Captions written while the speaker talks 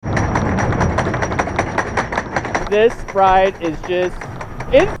This ride is just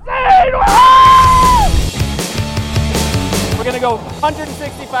insane! We're gonna go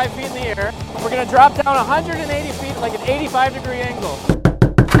 165 feet in the air. We're gonna drop down 180 feet like an 85-degree angle.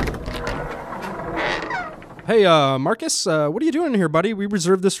 Hey, Marcus, what are you doing here, buddy? We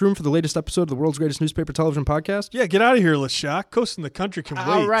reserved this room for the latest episode of the world's greatest newspaper television podcast. Yeah, get out of here, LeShock. Coasting the country can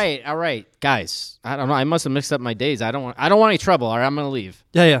wait. All right, guys. I don't know. I must have mixed up my days. I don't want any trouble. All right, I'm gonna leave.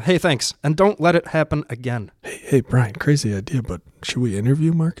 Yeah. Hey, thanks, and don't let it happen again. Hey, Brian. Crazy idea, but should we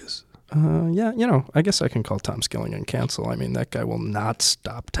interview Marcus? Yeah. I guess I can call Tom Skilling and cancel. I mean, that guy will not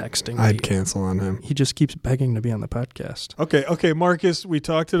stop texting me. I'd cancel on him. He just keeps begging to be on the podcast. Okay, Marcus. We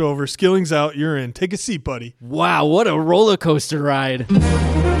talked it over. Skilling's out. You're in. Take a seat, buddy. Wow, what a roller coaster ride.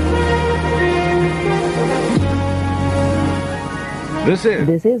 This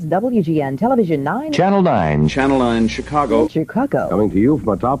is WGN Television 9. Channel 9. Channel 9, Chicago. Chicago. Coming to you from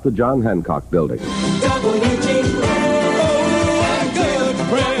atop the John Hancock Building.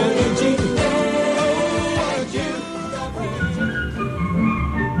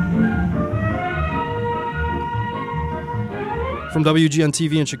 From WGN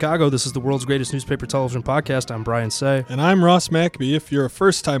TV in Chicago, this is the world's greatest newspaper television podcast. I'm Brian Say. And I'm Ross Mackby. If you're a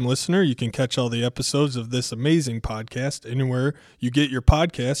first-time listener, you can catch all the episodes of this amazing podcast anywhere you get your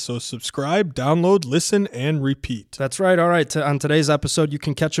podcasts. So subscribe, download, listen, and repeat. That's right. All right. On today's episode, you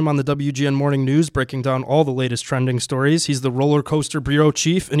can catch him on the WGN Morning News, breaking down all the latest trending stories. He's the roller coaster bureau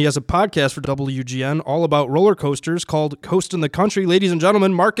chief, and he has a podcast for WGN all about roller coasters called Coastin' the Country. Ladies and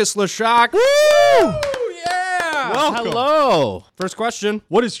gentlemen, Marcus LeShock. Woo! Welcome. Hello. First question.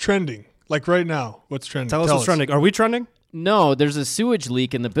 What is trending? Like right now, what's trending? Tell us what's trending. Are we trending? No, there's a sewage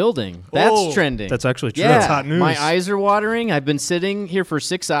leak in the building. That's trending. That's actually true. Yeah, That's hot news. My eyes are watering. I've been sitting here for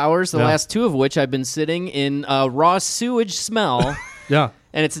 6 hours, the last 2 of which I've been sitting in raw sewage smell. Yeah.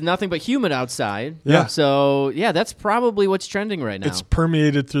 And it's nothing but humid outside. Yeah. So, yeah, that's probably what's trending right now. It's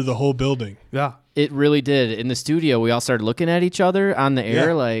permeated through the whole building. Yeah. It really did. In the studio, we all started looking at each other on the air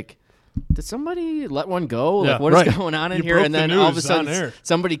Yeah. like, did somebody let one go? Yeah. Like, what is going on in You here? broke And the then all of a news on sudden, air.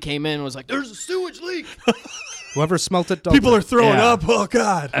 somebody came in and was like, there's a sewage leak. Whoever smelt it, don't. People are throwing Yeah. up. Oh,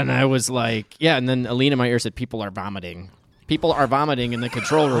 God. And I was like, yeah. And then Alina in my ear said, people are vomiting. People are vomiting in the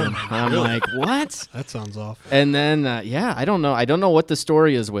control room. And I'm like, what? That sounds awful. And then, I don't know. I don't know what the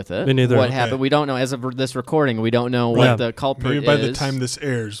story is with it. Me neither. What Okay. happened? We don't know. As of this recording, we don't know what the culprit Maybe by is. the time this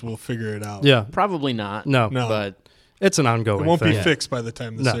airs, we'll figure it out. Yeah. Probably not. No. But It's an ongoing It won't thing. be fixed by the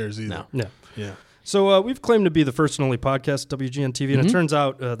time this No. airs either. No. Yeah. Yeah. So we've claimed to be the first and only podcast at WGN TV, and it turns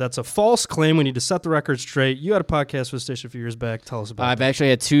out that's a false claim. We need to set the record straight. You had a podcast for the station a few years back. Tell us about I've it.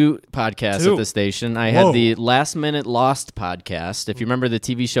 actually had 2 podcasts at the station. I Whoa. had the Last Minute Lost podcast. If you remember the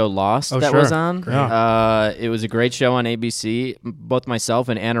TV show Lost that sure. was on, Yeah. it was a great show on ABC. Both myself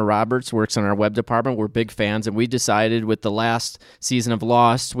and Anna Roberts works in our web department. We're big fans, and we decided with the last season of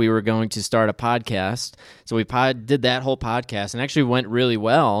Lost, we were going to start a podcast. So we did that whole podcast, and actually went really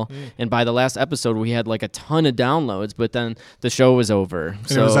well. And by the last episode, we had like a ton of downloads, but then the show was over.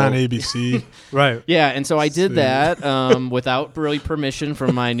 And it was on ABC. Right. Yeah, and so I did that without really permission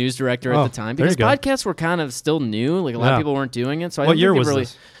from my news director at the time, there because you go. podcasts were kind of still new. Like a lot of people weren't doing it. So I What didn't year think it was really,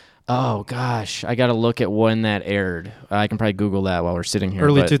 this? Oh gosh, I got to look at when that aired. I can probably Google that while we're sitting here.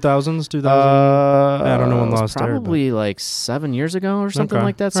 Early but, 2000s, 2000. I don't know when it was Lost aired. probably like 7 years ago or something Okay.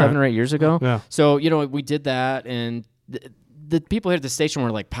 like that. All 7 right. or 8 years ago. Yeah. So we did that, and the people here at the station were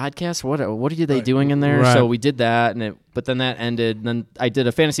like, podcasts? What are they doing in there? Right. So we did that, but then that ended. And then I did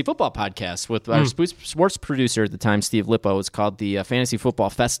a fantasy football podcast with our sports producer at the time, Steve Lippo. It was called the Fantasy Football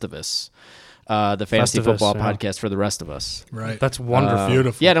Festivus. The fantasy Festivus, football yeah. podcast for the rest of us. Right. That's wonderful.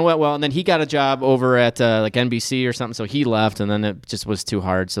 Beautiful. Yeah, and it went well. And then he got a job over at like NBC or something, so he left, and then it just was too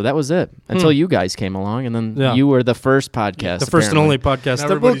hard. So that was it until you guys came along, and then you were the first podcast. The first and only podcast.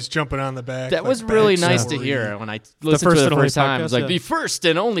 And everybody's jumping on the back. That like was really backstory. nice to hear when I listened first to it and the only first time. It podcast, was like yeah. the first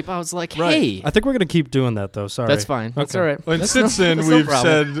and only. I was like, Right. hey, I think we're going to keep doing that, though. Sorry. that's fine. That's all right. And That's since no- then, that's no we've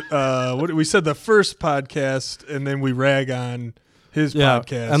problem. said we said the first podcast, and then we rag on his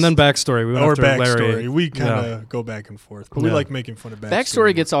podcast, and then backstory. We went or after backstory. Larry. We kind of go back and forth, but we Yeah. like making fun of backstory.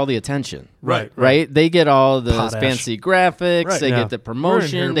 Backstory gets all the attention. Right. Right? They get all the Potash. fancy graphics. Right. They Yeah. get the We're in promotion.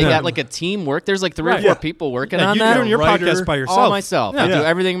 here, They yeah. got like a teamwork. There's like 3 or Right. 4 Yeah. people working Yeah, on you're that. doing your Writer. podcast by yourself. all myself. I Yeah. do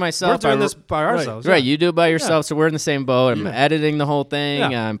everything myself. We're doing I- this by ourselves. Right, you do it by yourself, so we're in the same boat. I'm Yeah. editing the whole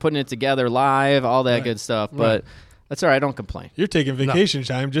thing. Yeah. I'm putting it together live, all that Right. good stuff. But that's all right. I don't complain. You're taking vacation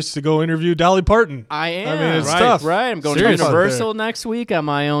time just to go interview Dolly Parton. I am. I mean, it's right, tough. Right. I'm going Serious to out Universal next week on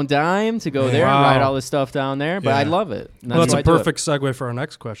my own dime to go there and Wow. write all this stuff down there. But Yeah. I love it. And Well, that's why a I do it. perfect segue for our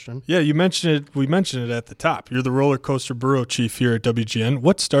next question. Yeah, you mentioned it. We mentioned it at the top. You're the roller coaster bureau chief here at WGN.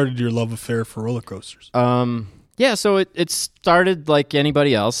 What started your love affair for roller coasters? Yeah, so it started like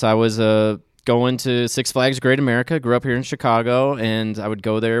anybody else. I was going to Six Flags Great America, grew up here in Chicago, and I would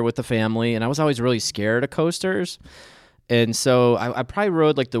go there with the family, and I was always really scared of coasters. And so I probably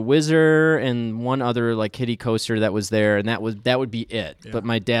rode like the Whizzer and one other like kiddie coaster that was there, and that would be it. Yeah. But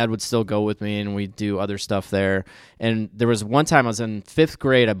my dad would still go with me, and we'd do other stuff there. And there was one time I was in 5th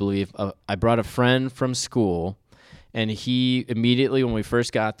grade, I believe. I brought a friend from school, and he immediately, when we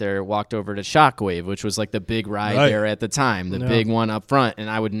first got there, walked over to Shockwave, which was like the big ride there at the time, the big one up front. And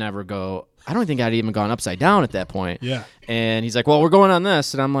I would never go. I don't think I'd even gone upside down at that point. Yeah. And he's like, well, we're going on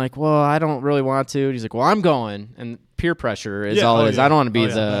this. And I'm like, well, I don't really want to. And he's like, well, I'm going. And peer pressure is all it is. I don't want to be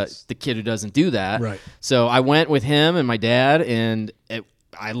the kid who doesn't do that. Right. So I went with him and my dad, and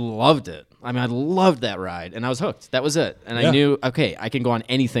I loved it. I mean, I loved that ride, and I was hooked. That was it. And I knew, okay, I can go on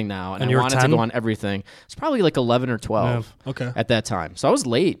anything now, and I wanted to go on everything. It's probably like 11 or 12 at that time. So I was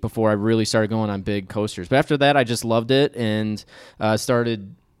late before I really started going on big coasters. But after that, I just loved it and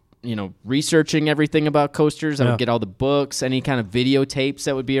started researching everything about coasters. I would get all the books, any kind of videotapes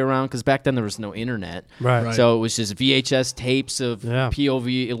that would be around, because back then there was no internet. Right. So it was just VHS tapes of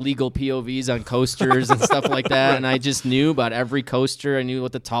illegal POVs on coasters and stuff like that. And I just knew about every coaster. I knew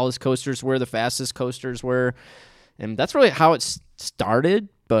what the tallest coasters were, the fastest coasters were. And that's really how it started,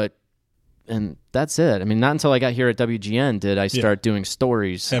 and that's it. I mean, not until I got here at WGN did I start doing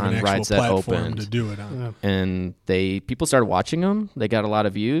stories on rides that opened. To do it on. And people started watching them. They got a lot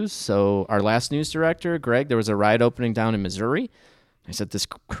of views. So our last news director, Greg, there was a ride opening down in Missouri. I said this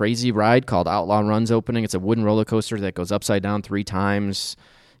crazy ride called Outlaw Run's opening. It's a wooden roller coaster that goes upside down 3 times.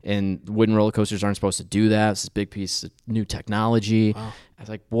 And wooden roller coasters aren't supposed to do that. It's this big piece of new technology. Wow. I was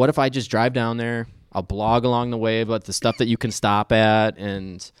like, what if I just drive down there? I'll blog along the way about the stuff that you can stop at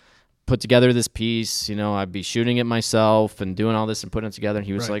and put together this piece. I'd be shooting it myself and doing all this and putting it together. And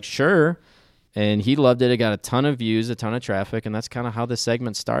he was like, sure. And he loved it. It got a ton of views, a ton of traffic. And that's kind of how the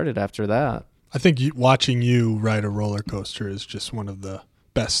segment started after that. I think watching you ride a roller coaster is just one of the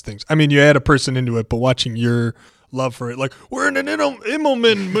best things. I mean, you add a person into it, but watching your love for it, like we're in an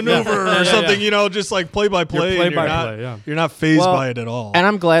Immelman maneuver or something, just like play-by-play. You're not fazed by it at all. And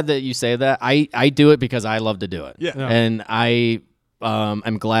I'm glad that you say that. I do it because I love to do it. Yeah. And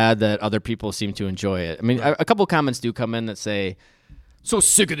I'm glad that other people seem to enjoy it. I mean, a couple comments do come in that say, so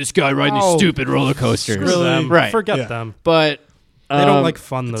sick of this guy riding these stupid roller coasters. Screw them. Right. Forget them. But they don't like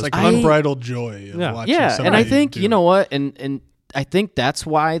fun. It's those like unbridled joy of watching somebody and I think, do you know what, and I think that's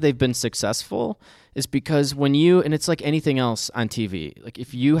why they've been successful, is because and it's like anything else on TV, like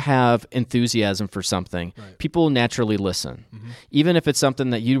if you have enthusiasm for something, people naturally listen, even if it's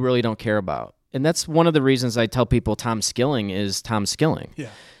something that you really don't care about. And that's one of the reasons I tell people Tom Skilling is Tom Skilling. Yeah.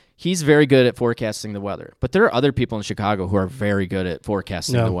 He's very good at forecasting the weather. But there are other people in Chicago who are very good at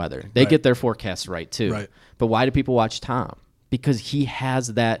forecasting the weather. They get their forecasts right, too. Right. But why do people watch Tom? Because he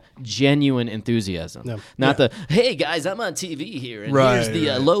has that genuine enthusiasm. Yeah. Not the, hey, guys, I'm on TV here, and here's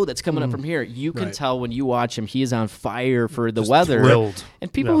the low that's coming up from here. You can tell when you watch him, he is on fire for the weather. Thrilled.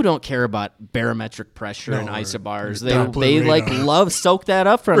 And people who don't care about barometric pressure and isobars, they soak that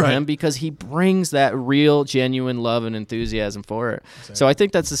up from him because he brings that real, genuine love and enthusiasm for it. Exactly. So I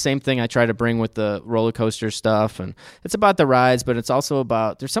think that's the same thing I try to bring with the roller coaster stuff. And it's about the rides, but it's also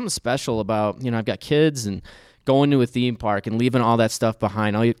about, there's something special about, I've got kids and going to a theme park and leaving all that stuff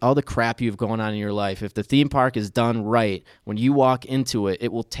behind, all the crap you've going on in your life. If the theme park is done right, when you walk into it,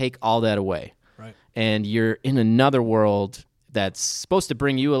 it will take all that away. Right. And you're in another world that's supposed to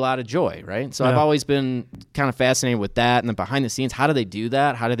bring you a lot of joy, right? So I've always been kind of fascinated with that. And then behind the scenes, how do they do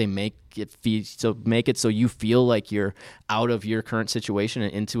that? How do they make it so you feel like you're out of your current situation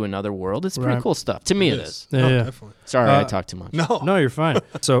and into another world? It's pretty cool stuff. To me, it is. Yeah. Definitely. Sorry, I talked too much. No, you're fine.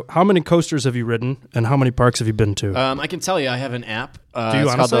 So how many coasters have you ridden, and how many parks have you been to? I can tell you, I have an app. Do you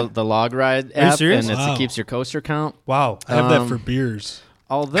it's called the Log Ride app. Are you serious? And it keeps your coaster count. Wow. I have that for beers.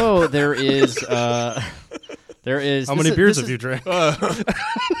 Although there is... How many beers have you drank?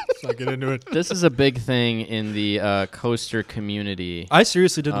 Let's not get into it. This is a big thing in the coaster community. I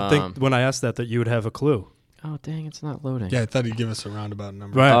seriously didn't think when I asked that you would have a clue. Oh, dang, it's not loading. Yeah, I thought he'd give us a roundabout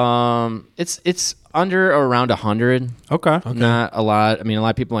number. Right. It's under around 100. Okay. Not a lot. I mean, a lot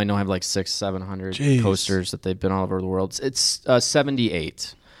of people I know have like 600-700 coasters that they've been all over the world. It's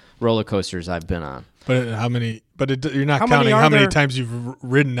 78 roller coasters I've been on. But how many But you're not How many counting are how many there? times you've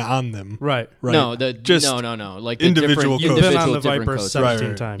ridden on them. Right. Right. No, Just no. Like the individual different, You've been on individual the different Viper coasters. 17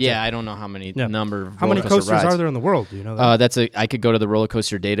 Right. times. Yeah, I don't know how many number. Of How many roller coasters coaster rides. are there in the world? Do you know that? I could go to the roller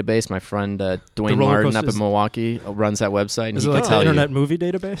coaster database. My friend Dwayne roller Martin up coasters- in Milwaukee runs that website, and Is he it can like tell the Internet you. Movie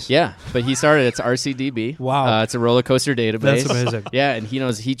Database? Yeah, but he started. It's RCDB. Wow. It's a roller coaster database. That's amazing. Yeah, and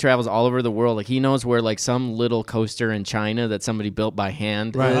he travels all over the world. Like he knows where like some little coaster in China that somebody built by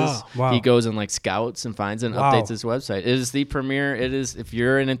hand Right. is. Wow. He goes and like scouts and finds and Wow. updates his website. It is the premier. It is if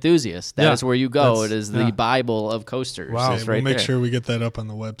you're an enthusiast, that is Yeah. where you go. That's- It is yeah. the Bible of coasters. Wow. It's We'll right make there. sure we get that up on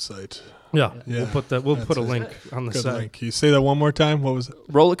the website. Yeah. Yeah. We'll put that. We'll That's put a it. link on the Good site. link. Can you say that one more time? What was it?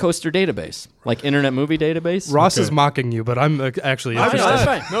 Roller coaster database, like Internet Movie database. Ross Okay. is mocking you, but I'm actually I'm interested. not.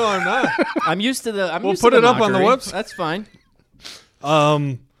 That's fine. No, I'm not. I'm used to the. We'll put it up on the mockery. website. That's fine.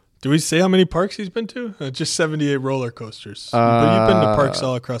 Do we say how many parks he's been to? Just 78 roller coasters. But you've been to parks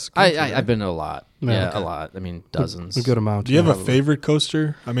all across the country. right? I've been to a lot. Yeah, Yeah, okay. a lot. I mean, dozens. A good amount. Do you have a yeah. favorite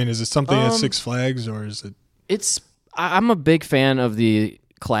coaster? I mean, is it something at Six Flags or is it? I'm a big fan of the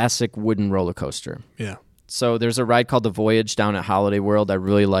classic wooden roller coaster. Yeah. So there's a ride called The Voyage down at Holiday World. I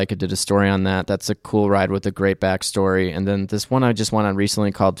really like it. Did a story on that. That's a cool ride with a great backstory. And then this one I just went on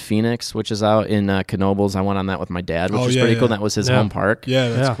recently called Phoenix, which is out in Knoebels. I went on that with my dad, which Oh, was yeah, pretty cool. yeah. That was his Yeah. home park. Yeah,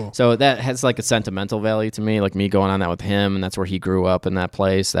 that's Yeah. cool. So that has like a sentimental value to me, like me going on that with him, and that's where he grew up in that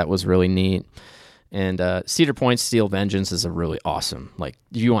place. That was really neat. And Cedar Point Steel Vengeance is a really awesome, like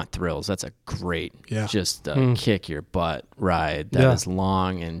if you want thrills, that's a great, Yeah. just kick your butt ride that is Yeah.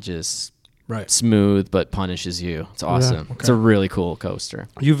 long and just Right. smooth but punishes you. It's awesome. It's a really cool coaster.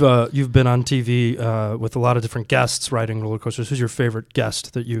 You've been on TV with a lot of different guests riding roller coasters. Who's your favorite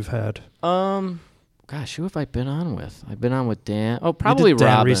guest that you've had? Gosh, who have I been on with? I've been on with Dan. Oh, probably Dan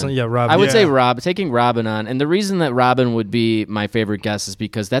Robin. recently. Yeah, Robin. I would say Yeah. taking Robin on. And the reason that Robin would be my favorite guest is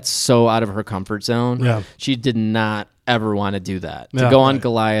because that's so out of her comfort zone. Yeah. She did not ever want to do that. Yeah. To go on Right.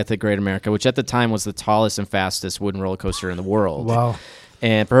 Goliath at Great America, which at the time was the tallest and fastest wooden roller coaster in the world. Wow.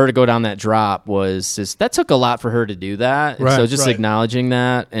 And for her to go down that drop was just, that took a lot for her to do that. And Right, so just right. acknowledging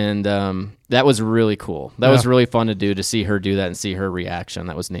that. And that was really cool. That Yeah. was really fun to do, to see her do that and see her reaction.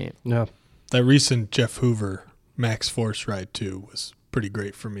 That was neat. Yeah. That recent Jeff Hoover Max Force ride too was pretty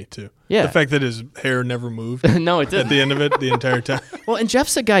great for me too. Yeah. The fact that his hair never moved No, it at didn't. the end of it the entire time. Well, and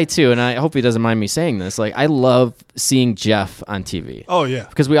Jeff's a guy too, and I hope he doesn't mind me saying this. Like, I love seeing Jeff on TV Oh yeah.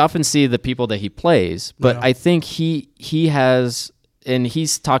 because we often see the people that he plays, but Yeah. I think he has, and he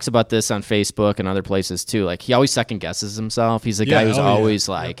talks about this on Facebook and other places too. Like, he always second guesses himself. He's a guy Yeah, who's oh, yeah. always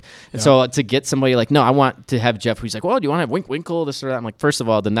like, and so to get somebody like, no, I want to have Jeff who's like, well, do you want to have Wink Winkle, this or that? I'm like, first of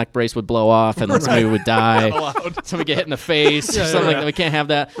all, the neck brace would blow off and then somebody would die. Somebody get hit in the face or something like that. We can't have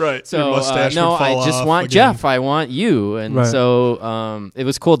that. Right. So, Your mustache no, would fall I just off want again. Jeff. I want you. And Right. so it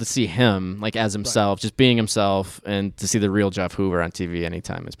was cool to see him like as himself, just being himself, and to see the real Jeff Hoover on TV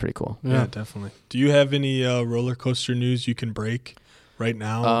anytime is pretty cool. Yeah, definitely. Do you have any roller coaster news you can break right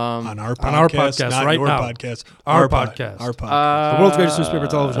now on our podcast? on our podcast, Not right your now. podcast. Our pod- podcast. Our podcast. The world's greatest newspaper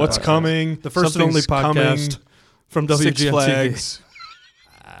television. What's podcast. coming? The first and only Something's podcast from coming. WGN Six Flags.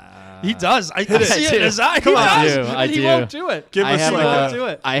 He does. I see it. it in his eye. Come on. He does. I do. I And he do. won't do it. Give I us have like won't a, do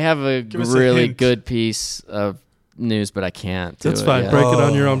it. I have a Give us a really hint. good piece of news, but I can't do That's it fine. yet. Break it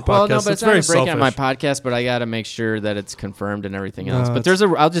on your own podcast. Well, no, but That's it's not very a break on my selfish. podcast, but I got to make sure that it's confirmed and everything else. No,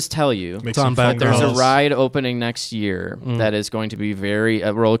 But I'll just tell you, make on some phone background. there's a calls. ride opening next year that is going to be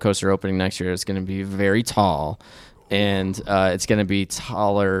a roller coaster opening next year. It's going to be very tall, and it's going to be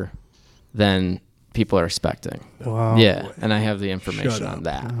taller than people are expecting. Wow. Yeah, and I have the information Shut on up.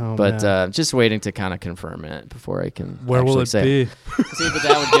 that, Oh, but man. just waiting to kind of confirm it before I can. Where will actually it say be? See, but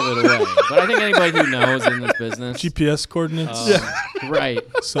that would give it away. But I think anybody who knows in this business, GPS coordinates. right,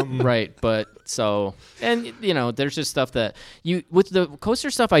 Something. right. But so, and there's just stuff that with the coaster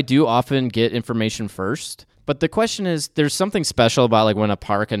stuff, I do often get information first. But the question is, there's something special about like when a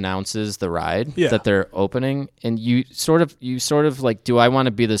park announces the ride Yeah. that they're opening, and you sort of like, do I want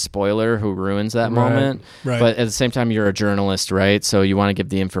to be the spoiler who ruins that moment? Right. But at the same time, you're a journalist, right? So you want to give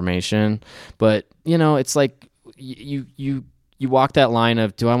the information. But it's like you walk that line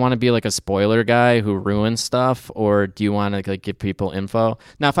of, do I want to be like a spoiler guy who ruins stuff, or do you want to like give people info?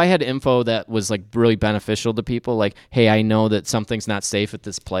 Now, if I had info that was like really beneficial to people, like, hey, I know that something's not safe at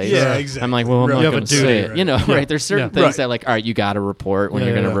this place. Yeah, exactly. I'm like, well, I'm Right. not You have going a to say duty, it. right. Right? There's certain Yeah. things Right. that like, all right, you got to report when Yeah,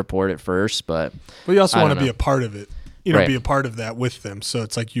 you're going to yeah. report it first. But But you also I want to don't be know. a part of it. Right. Be a part of that with them. So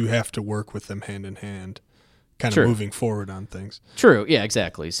it's like you have to work with them hand in hand. kind Sure. of moving forward on things. True. Yeah,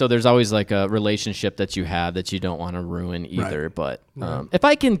 exactly. So there's always like a relationship that you have that you don't want to ruin either. But if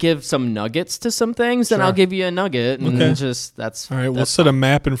I can give some nuggets to some things, then I'll give you a nugget. And Okay. just that's All right, we'll that's set a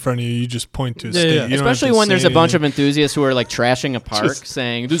map in front of you. You just point to a state. yeah. You don't have especially to when there's say a bunch of anything. enthusiasts who are like trashing a park, Just-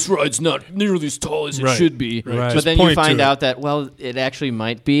 saying this ride's not nearly as tall as it Right. should be. Right. But Just then you point to find it. out that it actually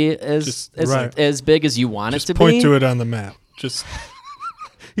might be as Right. as big as you want Just it to point be. to it on the map. Just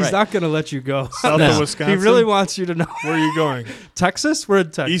He's Right. not going to let you go. south No. of Wisconsin. He really wants you to know. Where are you going? Texas? We're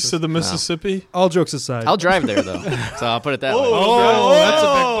in Texas. East of the Mississippi? All jokes aside. I'll drive there though, so I'll put it that way. Oh, that's a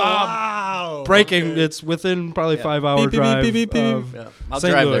big bomb. Wow. Breaking. Okay. It's within probably 5-hour Beep, beep, drive beep, beep, beep. of Yeah. I'll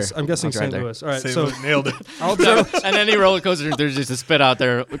St. drive Louis. there. I'm guessing I'll drive St. there. Louis. All right, Say so what? Nailed it. I'll drive. And any roller coaster, there's just a spit out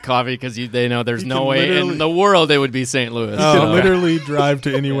there coffee because they know there's You no can way literally- in the world it would be St. Louis. You So- can literally drive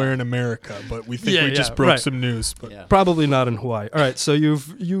to anywhere in America, but we think Yeah, we just yeah, broke right. some news. But Yeah. Probably not in Hawaii. All right, so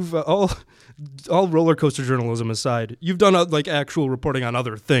you've all roller coaster journalism aside, you've done like actual reporting on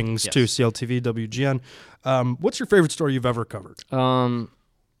other things Yes. too. CLTV, WGN. What's your favorite story you've ever covered?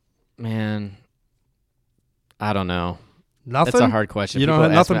 Man, I don't know. Nothing. That's a hard question. You don't People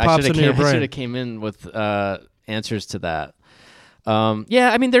have ask nothing me- pops into your I brain. should have came in with answers to that.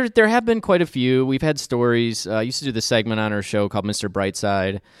 Yeah, I mean there have been quite a few. We've had stories. I used to do the segment on our show called Mr.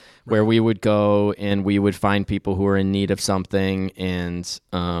 Brightside, where we would go and we would find people who are in need of something, and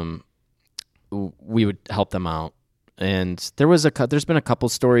we would help them out. And there's been a couple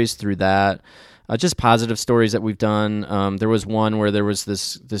stories through that. Just positive stories that we've done. There was one where there was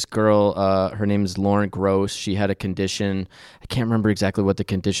this girl. Her name is Lauren Gross. She had a condition. I can't remember exactly what the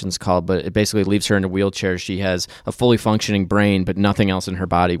condition's called, but it basically leaves her in a wheelchair. She has a fully functioning brain, but nothing else in her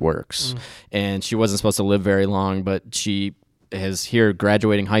body works. And she wasn't supposed to live very long, but she is here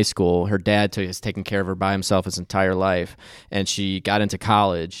graduating high school. Her dad has taken care of her by himself his entire life, and she got into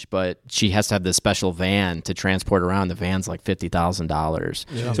college, but she has to have this special van to transport around. The van's like $50,000.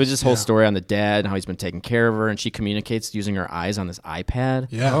 So it's this whole story on the dad and how he's been taking care of her, and she communicates using her eyes on this iPad.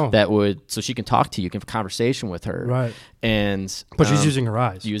 Yeah. Oh. That would, so she can talk to you, can have a conversation with her. Right. And But she's using her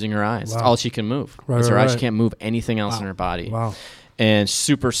eyes. using her eyes. Wow. It's all she can move. Right, It's her right, eyes. right. She can't move anything else in her body. Wow. And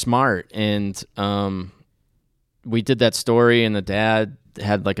super smart. And we did that story, and the dad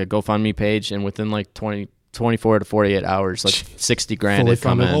had like a GoFundMe page, and within like 24 to 48 hours, like 60 grand Fully had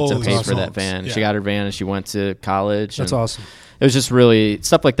come in funded. to Holy pay for that smokes. van. Yeah. She got her van and she went to college. That's and awesome. It was just really,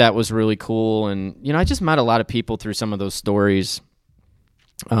 stuff like that was really cool. And, I just met a lot of people through some of those stories.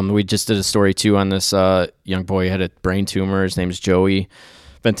 We just did a story too on this young boy who had a brain tumor. His name is Joey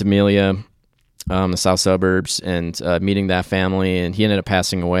Ventimiglia, the south suburbs, and meeting that family, and he ended up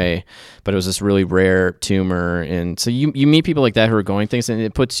passing away. But it was this really rare tumor, and so you meet people like that who are going things, and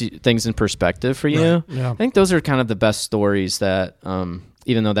it puts things in perspective for you. Right. Yeah. I think those are kind of the best stories that,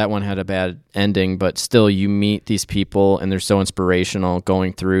 even though that one had a bad ending, but still you meet these people and they're so inspirational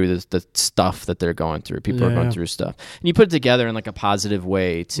going through the stuff that they're going through. People are Yeah. going through stuff, and you put it together in like a positive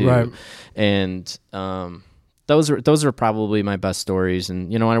way too. Right. And those are probably my best stories. And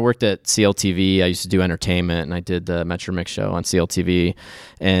when I worked at CLTV, I used to do entertainment, and I did the Metro Mix show on CLTV,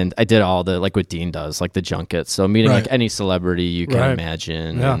 and I did all the, like what Dean does, like the junkets. So meeting Right. like any celebrity you can Right.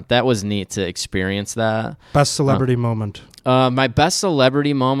 imagine. Yeah. And that was neat to experience that. Best celebrity moment. My best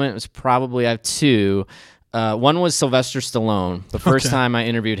celebrity moment was probably, I have two. One was Sylvester Stallone. The first Okay. time I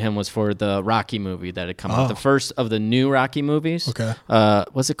interviewed him was for the Rocky movie that had come out. The first of the new Rocky movies. Okay.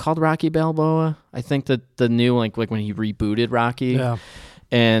 Was it called Rocky Balboa? I think that the new, like when he rebooted Rocky. Yeah.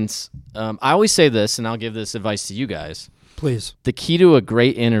 And I always say this, and I'll give this advice to you guys. Please. The key to a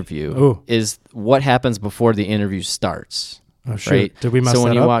great interview Ooh. is what happens before the interview starts. Oh, shoot. Right? Did we mess so when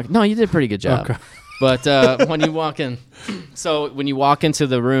that you up? walk, no, you did a pretty good job. Okay. But when you walk in, so when you walk into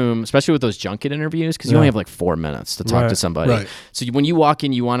the room, especially with those junket interviews, because you Yeah. only have like 4 minutes to talk Right. to somebody. Right. So when you walk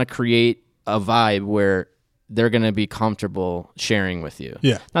in, you want to create a vibe where they're going to be comfortable sharing with you.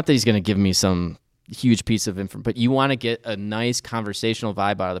 Yeah. Not that he's going to give me some huge piece of information, but you want to get a nice conversational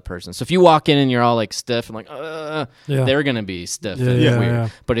vibe out of the person. So if you walk in and you're all like stiff and like, Yeah. they're going to be stiff Yeah, and yeah, weird. yeah.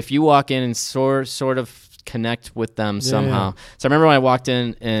 But if you walk in and sort of connect with them somehow. yeah. So I remember when I walked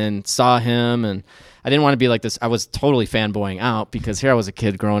in and saw him, and I didn't want to be like this. I was totally fanboying out because here I was a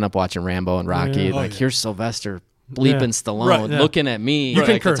kid growing up watching Rambo and Rocky. Yeah. Like yeah. here's Sylvester bleeping Yeah. Stallone Right, yeah. looking at me. You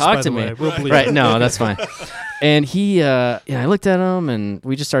can like, to curse, talk by to the me. way. We'll bleep Right? it. No, that's fine. And he, I looked at him and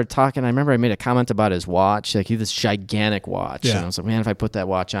we just started talking. I remember I made a comment about his watch. Like he had this gigantic watch. Yeah. And I was like, man, if I put that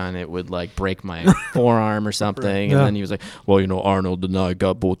watch on, it would like break my forearm or something. Yeah. And then he was like, well, Arnold and I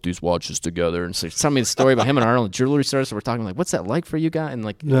got both these watches together. And so he told me the story about him and Arnold jewelry store. So we're talking like, what's that like for you guys? And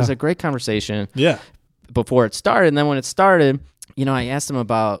like, it was Yeah. a great conversation Yeah. before it started. And then when it started, I asked him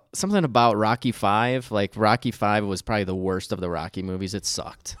about something about Rocky V. Like Rocky V was probably the worst of the Rocky movies. It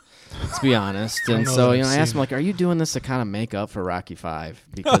sucked, to be honest. And so, I asked him, like, are you doing this to kind of make up for Rocky V?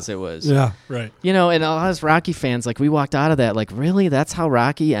 Because it was, Yeah. Right. and a lot of us Rocky fans, like, we walked out of that, like, really? That's how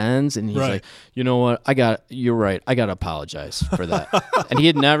Rocky ends? And he's Right. like, you know what? You're right. I got to apologize for that. And he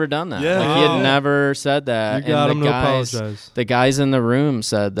had never done that. Yeah. Like, he had never said that. You got and him to apologize. The guys in the room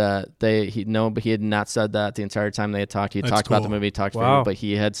said that but he had not said that the entire time they had talked. He had That's talked about the cool. movie, talked Wow. about it, but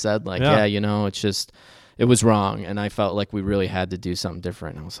he had said, like, Yeah. it's just, it was wrong, and I felt like we really had to do something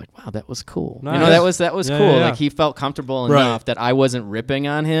different. And I was like, wow, that was cool. Nice. That was Yeah, cool. yeah, yeah. Like, he felt comfortable Right. enough that I wasn't ripping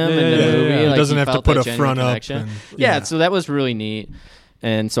on him Yeah, in the yeah, movie. yeah. He Like, doesn't have to felt put that a genuine front up connection. and- yeah, yeah. so that was really neat,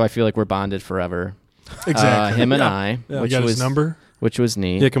 and so I feel like we're bonded forever. Exactly. Him and Yeah. I, You which got was his number? which was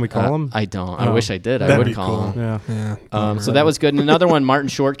neat. Yeah, can we call him? I don't. I Oh. wish I did. I That'd would be call cool. him. Yeah. Yeah. So that was good. And another one, Martin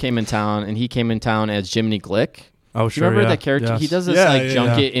Short came in town, and he came in town as Jiminy Glick. Oh, Do sure. you remember yeah. that character? Yes. He does this Yeah, like yeah,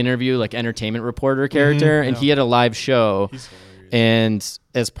 junket interview, like entertainment reporter character, and he had a live show. And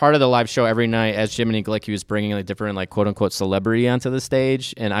as part of the live show every night, as Jiminy Glick, he was bringing a different, like, quote unquote celebrity onto the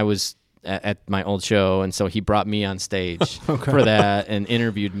stage, and I was at my old show, and so he brought me on stage for that and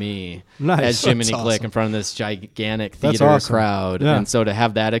interviewed me Nice. as Jiminy That's Glick awesome. in front of this gigantic That's theater awesome. crowd. Yeah. And so to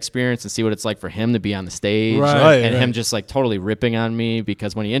have that experience and see what it's like for him to be on the stage Right. and Right. him just like totally ripping on me,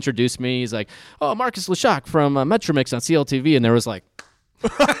 because when he introduced me, he's like, "Oh, Marcus Leshock from Metromix on CLTV," and there was like,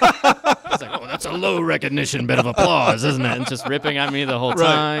 I was like, "Oh, that's a low recognition bit of applause, isn't it?" And just ripping on me the whole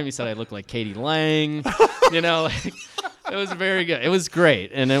time. He said I looked like Katie Lang. Like, it was very good. It was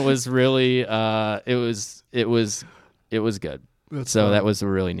great, and it was really, it was good. That was a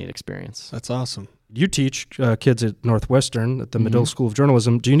really neat experience. That's awesome. You teach kids at Northwestern at the Medill School of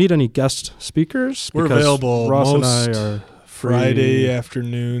Journalism. Do you need any guest speakers? We're Because available Ross most and I are free. Friday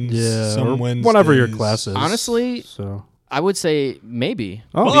afternoons, Yeah, some or Wednesdays. whenever your class is. Honestly, So I would say maybe,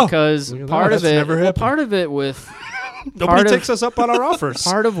 Oh. because Look at part that. of That's it, never happened. part of it with nobody part of- takes us up on our offers.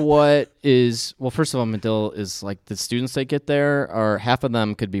 part of what is, well, first of all, Medill is like the students that get there are half of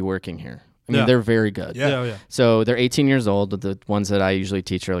them could be working here. I mean, Yeah. they're very good. Yeah. yeah. So they're 18 years old. The ones that I usually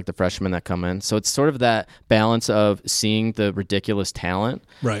teach are like the freshmen that come in. So it's sort of that balance of seeing the ridiculous talent,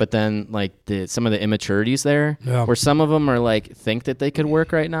 Right. but then like some of the immaturities there, Yeah. where some of them are like think that they could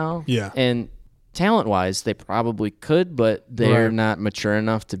work right now. Yeah. And talent-wise, they probably could, but they're Right. not mature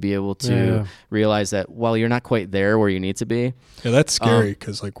enough to be able to Yeah. realize that, well, you're not quite there where you need to be. Yeah, that's scary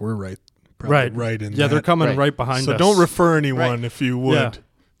because like we're probably right in Yeah, they're that. coming Right. behind So us. don't refer anyone if you would. Yeah.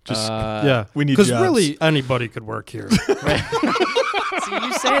 Just Yeah, we need because jobs. really anybody could work here. See,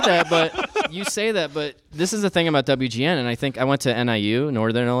 you say that, but this is the thing about WGN, and I think I went to NIU,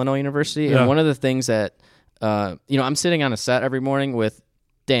 Northern Illinois University, Yeah. and one of the things that, I'm sitting on a set every morning with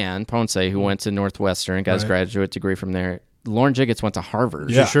Dan Ponce, who went to Northwestern, got his Right. graduate degree from there. Lauren Jiggets went to Harvard.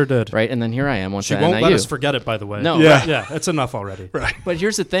 Yeah. She sure did. Right, and then here I am, went She to won't NIU. let us forget it, by the way. No, Yeah. right. Yeah, it's enough already. right. But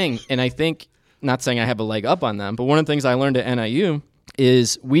here's the thing, and I think, not saying I have a leg up on them, but one of the things I learned at NIU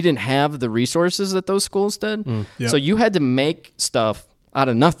is we didn't have the resources that those schools did. Yep. So you had to make stuff out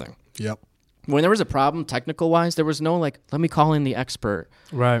of nothing. Yep. When there was a problem technical wise, there was no like, let me call in the expert.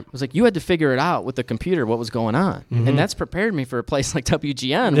 Right. It was like you had to figure it out with the computer what was going on. And that's prepared me for a place like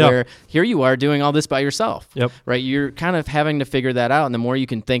WGN Yeah. where here you are doing all this by yourself. Yep. Right? You're kind of having to figure that out, and the more you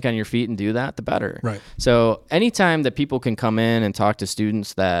can think on your feet and do that, the better. Right. So anytime that people can come in and talk to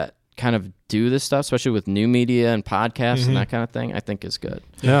students that kind of do this stuff, especially with new media and podcasts and that kind of thing, I think is good.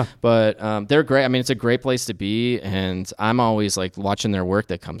 Yeah. But they're great. I mean, it's a great place to be, and I'm always like watching their work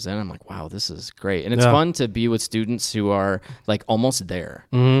that comes in. I'm like, wow, this is great, and it's Yeah. fun to be with students who are like almost there.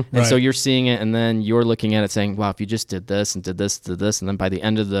 Mm-hmm. And so Right. you're seeing it, and then you're looking at it, saying, wow, if you just did this and did this, did this, and then by the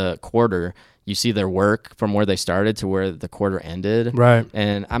end of the quarter, you see their work from where they started to where the quarter ended. Right.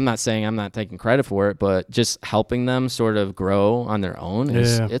 And I'm not saying I'm not taking credit for it, but just helping them sort of grow on their own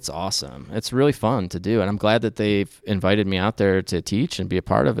is Yeah. it's awesome. It's really fun to do, and I'm glad that they've invited me out there to teach and be a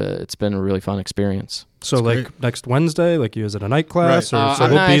part of it. It's been a really fun experience. So like next Wednesday, like you is it a night class? Right. Or so I'm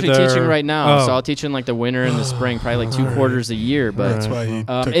he'll not be actually there. teaching right now, Oh. so I'll teach in like the winter and the spring, probably like 2 quarters a year. But That's why he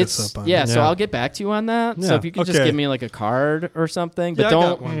took it's us up on yeah, it. so Yeah. I'll get back to you on that. So Yeah. if you could just Okay. give me like a card or something, but Yeah, I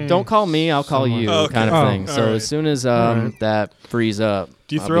got one. don't call me, I'll call you, Okay. kind of Oh, thing. all So right. as soon as right. that frees up,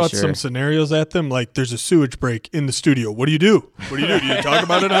 Do you I'll throw be out sure. some scenarios at them? Like, there's a sewage break in the studio. What do you do? What do you do? Do you talk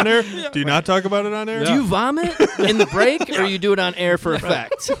about it on air? Do you not talk about it on air? Do you vomit in the break, or you do it on air for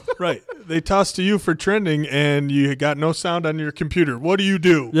effect? Right. They toss to you for trending, and you got no sound on your computer. What do you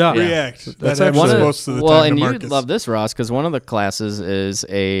do? Yeah. React. That's That happens actually- most of the well, time and to you'd Marcus. love this, Ross, because one of the classes is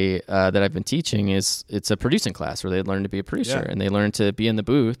that I've been teaching it's a producing class where they learn to be a producer Yeah. and they learn to be in the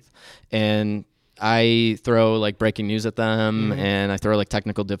booth. And I throw like breaking news at them, and I throw like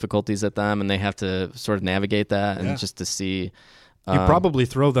technical difficulties at them, and they have to sort of navigate that, and just to see. You probably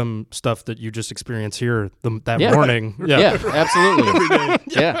throw them stuff that you just experienced here that Yeah. morning. Yeah, absolutely.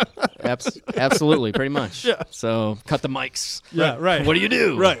 Yeah, absolutely, pretty much. Yeah. So cut the mics. Yeah, right. What do you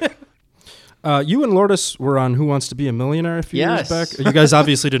do? Right. You and Lourdes were on Who Wants to Be a Millionaire a few years Yes. back. You guys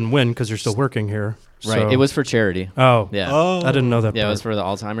obviously didn't win because you're still working here. Right. so- It was for charity. Oh. Yeah. Oh. I didn't know that Yeah, it part. was for the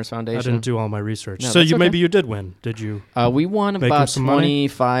Alzheimer's Foundation. I didn't do all my research. No, So that's you okay. maybe you did win. Did you? We won Make him about some money?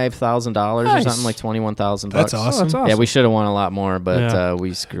 $25,000 Nice. or something, like $21,000. That's Oh, awesome. that's awesome. Yeah, we should have won a lot more, but Yeah.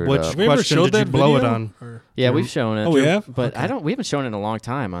 we screwed Which up. Have we ever question showed did you that blow it video? on? Or- Yeah, we've shown it. Oh, we have? But Okay. we haven't shown it in a long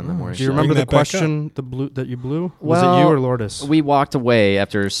time on the morning Do you show. remember Bring the that back question that you blew? Was Well, it you or Lourdes? We walked away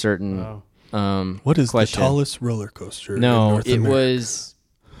after a certain Oh. What is question. the tallest roller coaster in No, North it America?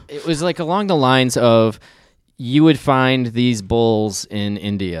 was like along the lines of you would find these bulls in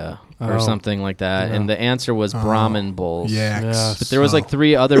India or Oh. something like that, Yeah. and the answer was Brahmin bulls. Yaks. Yeah. But there was like Oh.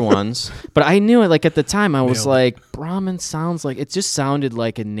 3 other ones. But I knew it, like at the time I was Nailed it. like, Brahmin sounds like, it just sounded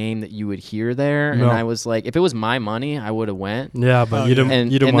like a name that you would hear there. No. And I was like, if it was my money, I would have went. Yeah, but Oh, you didn't. yeah.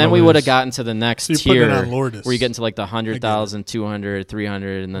 And, you didn't and then wanna we would have lose. gotten to the next So you're putting tier it on Lourdes. where you get into like the 100,000, 200,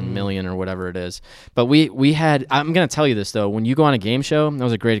 300, and then million or whatever it is. But we had, I'm going to tell you this though, when you go on a game show, that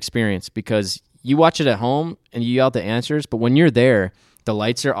was a great experience because you watch it at home and you yell out the answers, but when you're there, the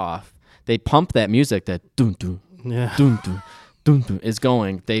lights are off. They pump that music that dun dun Yeah. dun dun dun dun is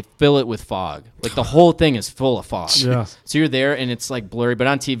going. They fill it with fog. Like the whole thing is full of fog. Yeah. So you're there and it's like blurry, but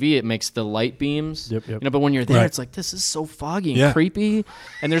on TV it makes the light beams. Yep. You know, but when you're there, Right. it's like this is so foggy and Yeah. creepy.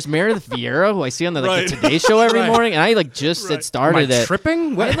 And there's Meredith Vieira, who I see on the Right. the Today Show every morning, and I like just had Am I started at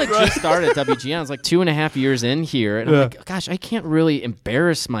tripping? I What? had like just started at WGN. I was like 2.5 years in here, and Yeah. I'm like, gosh, I can't really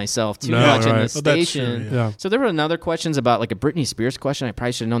embarrass myself too No, much in right. this Oh, that's station. true, Yeah. So there were another questions about like a Britney Spears question. I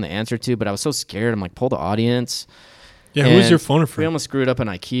probably should have known the answer to, but I was so scared. I'm like, pull the audience. Yeah, who was And your phone a We friend? almost screwed up an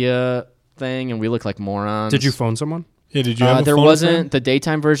IKEA thing, and we look like morons. Did you phone someone? Yeah, did you have a There phone a wasn't. friend? The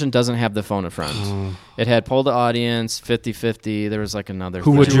daytime version doesn't have the phone a friend. It had poll the audience, 50-50. There was like another.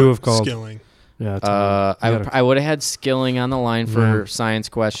 Who thing. would you have called? Skilling. Yeah. it's hard. You gotta- I would have had Skilling on the line for Yeah. science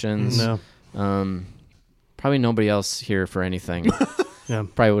questions. No. Probably nobody else here for anything. Yeah.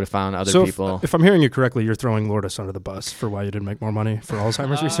 Probably would have found other So people. if I'm hearing you correctly, you're throwing Lourdes under the bus for why you didn't make more money for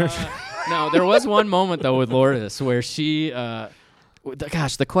Alzheimer's research. No, there was one moment though with Lourdes where she,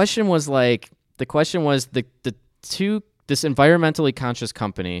 the question was the two, this environmentally conscious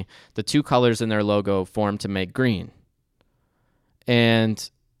company, the 2 colors in their logo formed to make green, and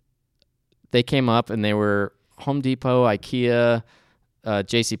they came up and they were Home Depot, IKEA,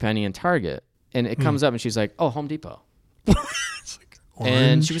 JCPenney, and Target, and it comes up and she's like, "Oh, Home Depot."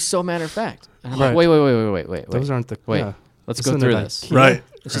 And she was so matter of fact. And I'm Right. like, wait. Those aren't the. Wait, yeah. let's Isn't go it through like this. Kia? Right.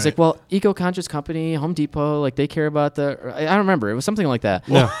 And she's like, well, eco-conscious company, Home Depot, like they care about I don't remember. It was something like that.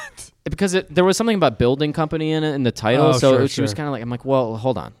 Yeah. Because there was something about building company in it in the title. Oh, so sure, she was sure. kind of like, I'm like, well,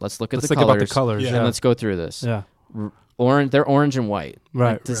 hold on. Let's look at Let's the think colors. about the colors. Yeah. And let's go through this. Yeah. Orange, they're orange and white.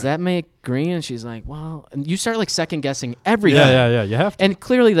 Right. Like, does that make green? And she's like, well, and you start like second guessing everything. Yeah. You have to. And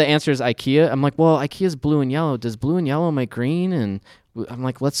clearly the answer is IKEA. I'm like, well, IKEA's blue and yellow. Does blue and yellow make green? And I'm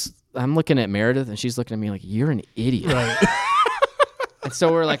like, I'm looking at Meredith and she's looking at me like, you're an idiot. Right. And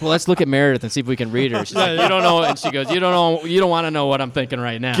so we're like, well, let's look at Meredith and see if we can read her. She's like, you don't know. And she goes, you don't know. You don't want to know what I'm thinking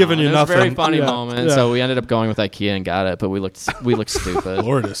right now. Giving you And it was a very nothing. funny Yeah. moment. Yeah. So we ended up going with IKEA and got it, but we looked stupid.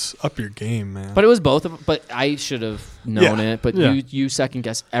 Lourdes, up your game, man. But it was both of them. But I should have known Yeah. it. But Yeah. you second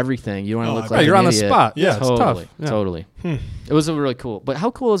guess everything. You want to Oh, look I like bet. You're an on the idiot. spot. Yeah, it's totally, tough. Yeah. totally. It was a really cool. But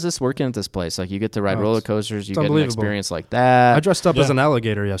how cool is this working at this place? Like you get to ride Oh, roller coasters. You it's get an unbelievable. experience like that. I dressed up as Yeah. an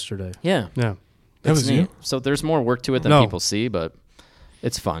alligator yesterday. Yeah, Yeah. That it's was neat. you? So there's more work to it than No. people see, but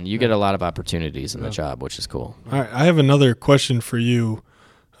it's fun. You get a lot of opportunities in the job, which is cool. All right, I have another question for you.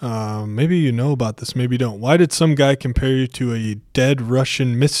 Maybe you know about this, maybe you don't. Why did some guy compare you to a dead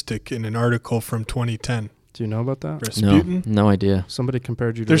Russian mystic in an article from 2010? Do you know about that? Rasputin? No idea. Somebody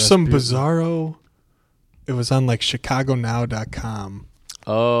compared you to There's some Rasputin. bizarro. It was on like ChicagoNow.com.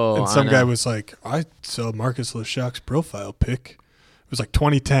 Oh, And some guy was like, I saw Marcus Leshak's profile pic. It was like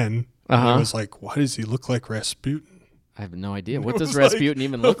 2010. And Uh-huh. I was like, why does he look like Rasputin? I have no idea. What It does was Rasputin like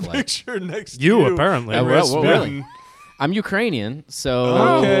even look a like? Picture next to You, apparently. and Oh, well, Rasputin. really? I'm Ukrainian, so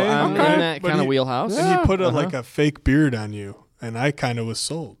Okay, I'm okay. in that But kind of he- wheelhouse. And he put Uh-huh. like a fake beard on you, and I kind of was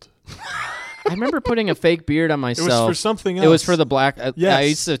sold. I remember putting a fake beard on It myself. was for something else. It was for the black. Yes. I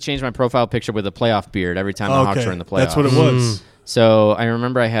used to change my profile picture with a playoff beard every time the Hawks were in the playoffs. That's what it was. So I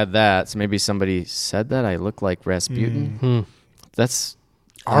remember I had that. So maybe somebody said that I look like Rasputin. Hmm. That's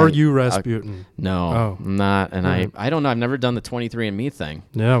Are you Rasputin? No, Oh. I'm not. And Alright. I don't know. I've never done the 23andMe thing.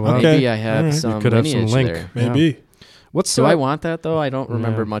 Yeah, well, Okay. Maybe I have Alright. some You could have some lineage link. there. Maybe. what's Do the I want that, though? I don't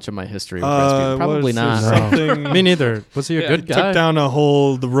remember Yeah. much of my history with Rasputin. Probably was there not. Something Me neither. Was he a Yeah, good took guy? down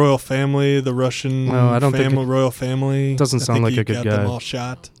the royal family, the Russian No, I don't think family, royal family. Doesn't I sound think like he a good got guy. them all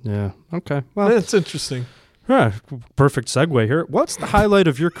shot. Yeah. Okay. Well, It's interesting. perfect segue here. What's the highlight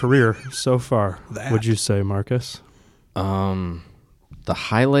of your career so far? That. Would you say, Marcus? The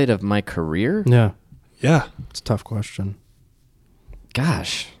highlight of my career? Yeah. Yeah. It's a tough question.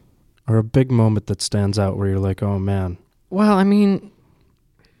 Gosh. Or a big moment that stands out where you're like, oh man. Well, I mean,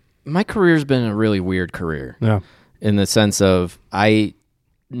 my career's been a really weird career Yeah. in the sense of I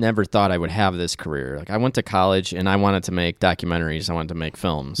never thought I would have this career. Like, I went to college and I wanted to make documentaries. I wanted to make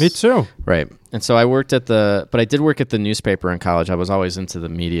films. Me too. Right. And so I worked but I did work at the newspaper in college. I was always into the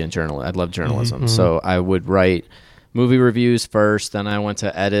media and journalism. I love journalism. So I would write movie reviews first. Then I went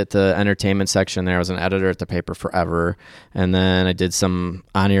to edit the entertainment section there. I was an editor at the paper forever. And then I did some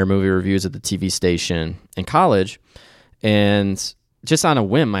on-air movie reviews at the TV station in college. And just on a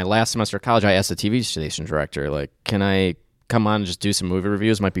whim, my last semester of college, I asked the TV station director, like, can I come on and just do some movie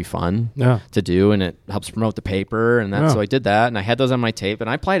reviews? Might be fun Yeah. to do, and it helps promote the paper. And that, Yeah. so I did that, and I had those on my tape, and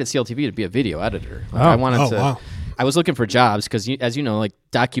I applied at CLTV to be a video editor. Like, Oh. I wanted to. Wow. I was looking for jobs because, as you know, like,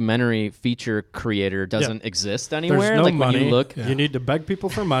 documentary feature creator doesn't exist anywhere. There's no like money. when you look, You need to beg people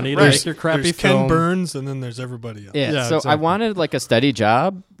for money to Right. make your crappy There's film. Ken Burns, and then there's everybody else. yeah. Yeah, So I exactly. wanted like a steady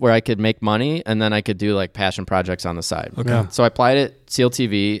job where I could make money, and then I could do like passion projects on the side. Okay. Yeah. So I applied at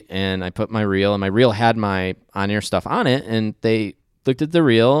CLTV, and I put my reel, and my reel had my on-air stuff on it, and they looked at the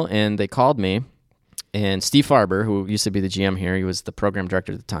reel, and they called me. And Steve Farber, who used to be the GM here, he was the program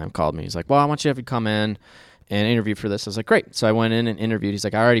director at the time, called me. He's like, well, I want you to have you come in and interview for this. I was like, great. So I went in and interviewed. He's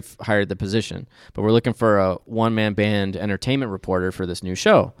like, I already hired the position, but we're looking for a one-man band entertainment reporter for this new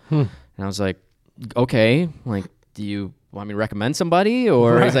show. And I was like, okay, like, do you want me to recommend somebody?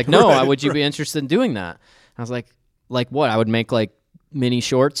 Or he's like, no, would you be interested in doing that? I was like what? I would make like mini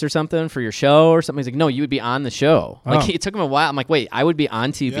shorts or something for your show or something. He's like, no, you would be on the show. Like, it took him a while. I'm like, wait, I would be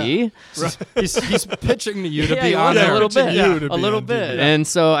on TV? He's pitching to you to Yeah, be he on was there. a little bit. you to A be little on bit. TV. And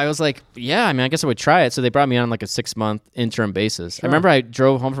so I was like, yeah, I mean, I guess I would try it. So they brought me on like a 6-month interim basis. I remember I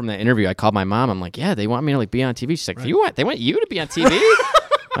drove home from that interview. I called my mom. I'm like, yeah, they want me to like be on TV. She's like, they want you to be on TV?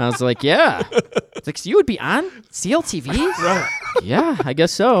 I was like, yeah. It's like, so you would be on CLTV? Right. Yeah, I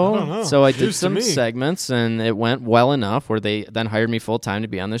guess so. know. So I did News to some me. segments, and it went well enough where they then hired me full time to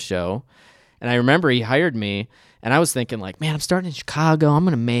be on the show. And I remember he hired me, and I was thinking like, man, I'm starting in Chicago. I'm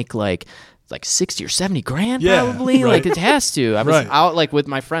gonna make like 60 or 70 grand Yeah, probably. right. Like, it has to. I was Right. out like with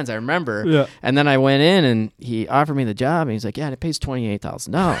my friends, I remember. Yeah. And then I went in, and he offered me the job, and he's like, yeah, and it pays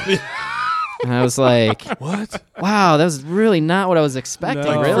 $28,000. And I was like, What? wow, that was really not what I was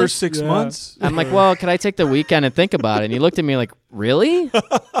expecting. No. Really? First 6 Yeah. months? I'm like, well, could I take the weekend and think about it? And he looked at me like, really?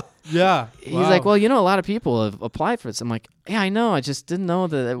 Yeah. He's like, well, you know, a lot of people have applied for this. I'm like, yeah, I know. I just didn't know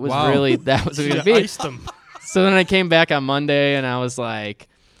that it was really that was going to be. iced him. So then I came back on Monday, and I was like,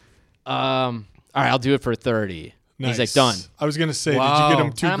 all right, I'll do it for 30. Nice. He's like, done. I was going to say, Wow. did you get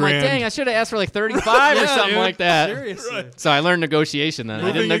him $2 And I'm grand? like, dang, I should have asked for like 35 or something dude. like that. Seriously. So I learned negotiation then. I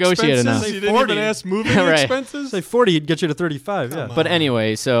Moving didn't negotiate expenses? enough. You didn't 40. even ask moving Right. expenses? Say 40, he'd get you to 35. Yeah. But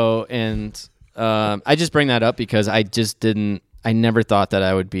anyway, so, and I just bring that up because I never thought that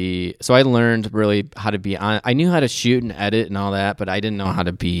I would be, so I learned really how to be on, I knew how to shoot and edit and all that, but I didn't know how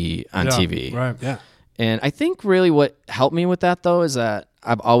to be on TV. Right. Yeah. And I think really what helped me with that though is that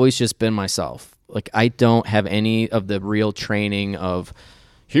I've always just been myself. Like, I don't have any of the real training of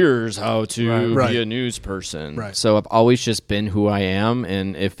here's how to Right. be a news person. Right. So I've always just been who I am,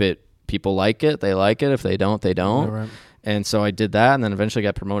 and if people like it, they like it. If they don't, they don't. Right. And so I did that, and then eventually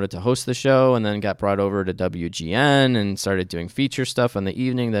got promoted to host the show, and then got brought over to WGN and started doing feature stuff in the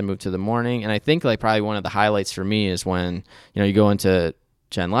evening, then moved to the morning. And I think like probably one of the highlights for me is when, you go into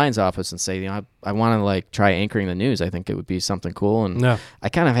Jen Lyon's office and say, I want to like try anchoring the news. I think it would be something cool. And Yeah. I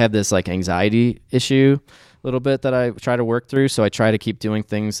kind of have this like anxiety issue a little bit that I try to work through. So I try to keep doing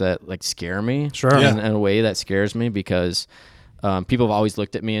things that like scare me. Sure. Yeah. In a way that scares me because people have always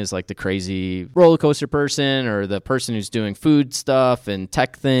looked at me as like the crazy roller coaster person or the person who's doing food stuff and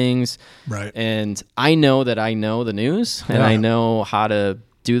tech things. Right. And I know that I know the news and Yeah. I know how to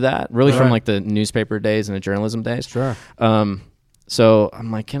do that really from Right. like the newspaper days and the journalism days. Sure. So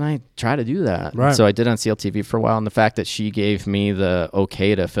I'm like, can I try to do that? Right. So I did on CLTV for a while, and the fact that she gave me the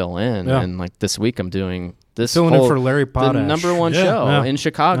okay to fill in, Yeah. and like this week I'm doing this Filling in whole- for Larry the Potash. number one Yeah. show Yeah. in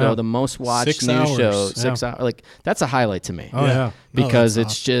Chicago, Yeah. the most watched 6 news hours. show, Yeah. 6 hours. Like, that's a highlight to me Oh, yeah. No, because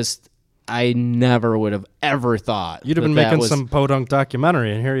that's it's just I never would have ever thought. You'd have been making some podunk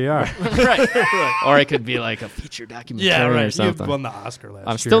documentary, and here you are. right. Or it could be like a feature documentary or something. You won the Oscar last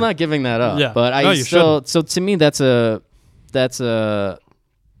year. I'm still not giving that up. Yeah. But No, you shouldn't. So to me, that's a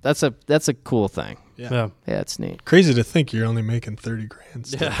cool thing. Yeah. Yeah, it's neat. Crazy to think you're only making 30 grand.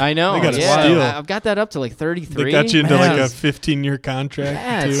 Still. Yeah. I know. They got a yeah, steal. I've got that up to like 33. They got you into Man. like a 15-year contract.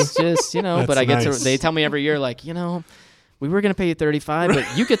 Yeah, too. it's just, That's but I get nice. to, they tell me every year, like, we were going to pay you 35, but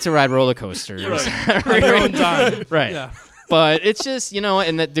you get to ride roller coasters. On your own time. Right. Yeah. But it's just,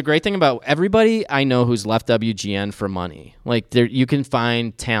 and the great thing about everybody I know who's left WGN for money, like you can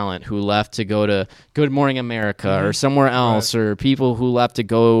find talent who left to go to Good Morning America or somewhere else, or people who left to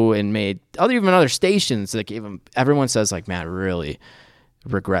go and made even other stations that gave them, everyone says like, man, I really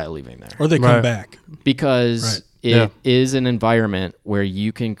regret leaving there. Or they come back. Because it is an environment where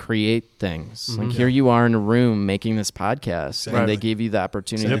you can create things. Like here you are in a room making this podcast, and they give you the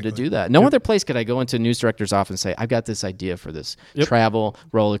opportunity to do that. No other place could I go into a news director's office and say, I've got this idea for this travel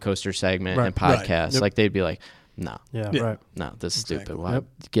roller coaster segment and podcast. Like they'd be like, no. Right. No, this is stupid. Why?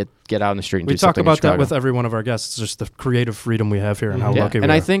 Get out in the street and We do talk something. about that with every one of our guests, just the creative freedom we have here and how lucky we are.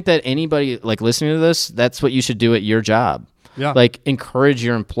 And I think that anybody like listening to this, that's what you should do at your job. Yeah. Like encourage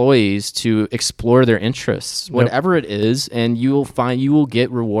your employees to explore their interests, whatever it is, and you will get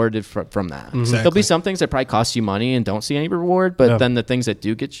rewarded from that. Exactly. There'll be some things that probably cost you money and don't see any reward, but then the things that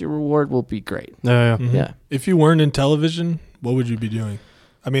do get you reward will be great. Yeah. If you weren't in television, what would you be doing?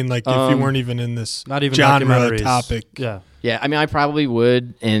 I mean, like if you weren't even in this Not even genre documentaries. topic. Yeah, I mean, I probably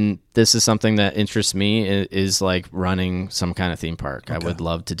would, and this is something that interests me, is like running some kind of theme park. I would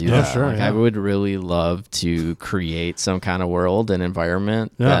love to do that. Sure, I would really love to create some kind of world and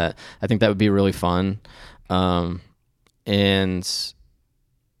environment that I think that would be really fun. And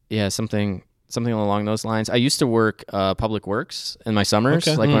yeah, something along those lines. I used to work public works in my summers,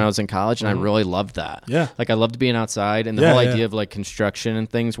 like when I was in college, and I really loved that. Yeah. Like I loved being outside, and the whole idea of like construction and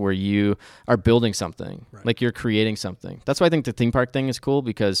things where you are building something, like you're creating something. That's why I think the theme park thing is cool,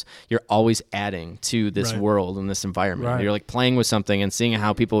 because you're always adding to this world and this environment. You're like playing with something and seeing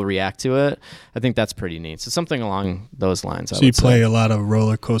how people react to it. I think that's pretty neat. So something along those lines. So you play a lot of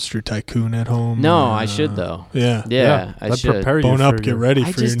Roller Coaster Tycoon at home? No, I should though. Yeah. I should. Prepare you Bone up, for get ready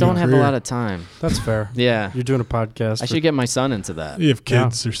I for your just don't new have career. a lot of time. That's fair. Yeah. You're doing a podcast. I should get my son into that. You have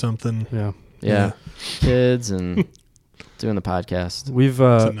kids or something. Yeah. Kids and doing the podcast.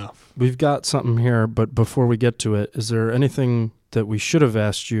 That's enough. We've got something here, but before we get to it, is there anything that we should have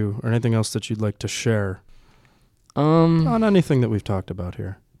asked you or anything else that you'd like to share on anything that we've talked about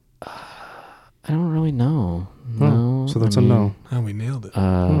here? I don't really know. No. So that's a no. Oh, we nailed it.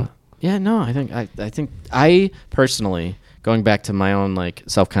 Yeah, no, I think I personally, going back to my own like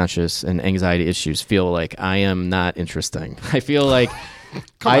self-conscious and anxiety issues, feel like I am not interesting. I feel like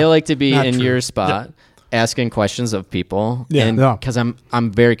I like to be in your spot, asking questions of people, because I'm a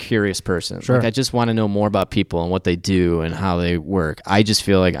very curious person. Sure. Like I just want to know more about people and what they do and how they work. I just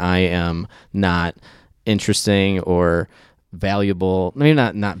feel like I am not interesting or valuable. Maybe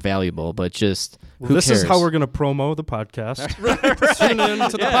not valuable, but just who This cares? is how we're going to promo the podcast. Tune in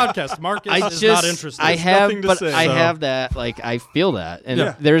to the podcast. Marcus is not interested. I have, nothing to but say, I so. have that. Like I feel that,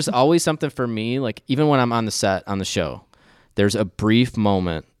 and there's always something for me. Like even when I'm on the set on the show, there's a brief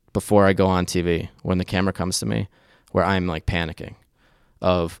moment before I go on TV when the camera comes to me where I'm like panicking,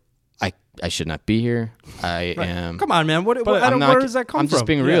 of I should not be here. I am. Come on, man. Where does that come from? I'm just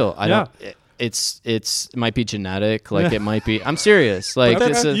being real. I don't. It might be genetic. Like it might be. I'm serious. Like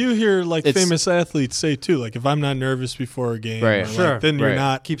That's, it's you hear like it's- famous athletes say too. Like if I'm not nervous before a game, Right. or, like, Sure. then you're Right.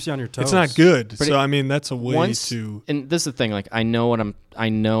 not. Keeps you on your toes. It's not good. But so I mean, that's a way once, to. and this is the thing, like I know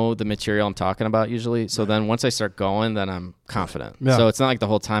the material I'm talking about usually, so then once I start going, then I'm confident. So it's not like the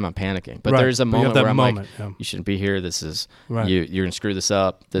whole time I'm panicking, but Right. there's a But you have moment that where I'm moment, like, you shouldn't be here, this is Right. you're gonna screw this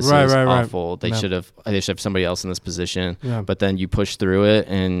up, this Right, is right, right. awful. They Yeah. should have somebody else in this position. Yeah. But then you push through it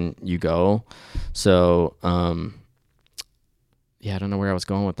and you go. So I don't know where I was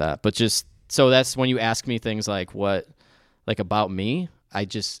going with that, but just so that's when you ask me things like what, like about me,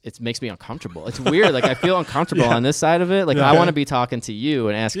 it makes me uncomfortable. It's weird. Like I feel uncomfortable on this side of it. Like I want to be talking to you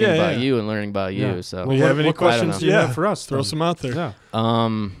and asking about you and learning about you. So Well, you have any what questions do you have for us? Throw then? some out there. Yeah.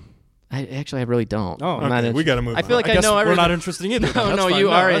 I really don't. Oh, I'm not Okay, we got to move. I feel on. like I guess know we're everything. not interesting either. No, That's no, fine. you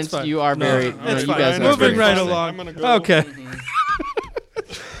are. That's fine. You are very. That's you fine. guys are Moving very right interesting. along. I'm gonna go. Okay.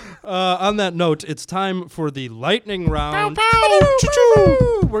 On that note, it's time for the lightning round.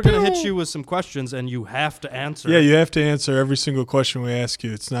 We're going to hit you with some questions, and you have to answer. Yeah, you have to answer every single question we ask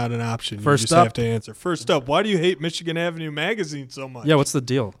you. It's not an option. First you just up. have to answer. First up, why do you hate Michigan Avenue Magazine so much? Yeah, what's the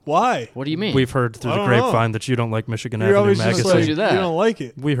deal? Why? What do you mean? We've heard through I the don't grapevine know. that you don't like Michigan You're Avenue always just Magazine. told you that. you don't like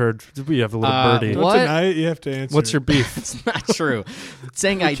it. We heard. We have a little birdie. What? Tonight you have to answer. What's your it. beef? It's not true.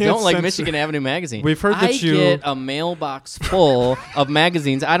 Saying I can't don't like censor. Michigan Avenue Magazine. We've heard that I you- get a mailbox full of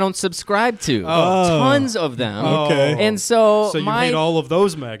magazines I don't subscribe to. Oh. Tons of them. Okay. And so, So you my hate all of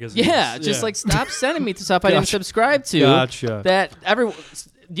those magazines? yeah, just like stop sending me stuff I didn't Gotcha. subscribe to. Gotcha. That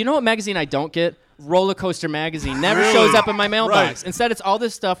you know what magazine I don't get? Roller Coaster Magazine never shows up in my mailbox. Right. Instead, it's all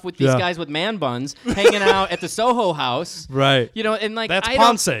this stuff with these Yeah. guys with man buns hanging out at the Soho House. Right. You know, and like That's I don't-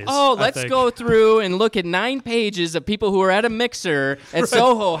 Ponce's, Oh, I let's think. go through and look at 9 pages of people who were at a mixer at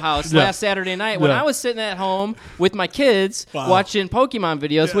Soho House Yeah. last Saturday night when Yeah. I was sitting at home with my kids Wow. watching Pokemon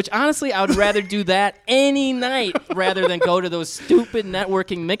videos. Which honestly, I would rather do that any night rather than go to those stupid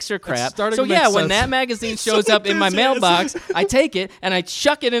networking mixer crap. starting So to make yeah, when sense. that magazine shows up in my mailbox, I take it and I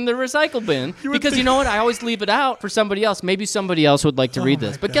chuck it in the recycle bin because you know what? I always leave it out for somebody else. Maybe somebody else would like to read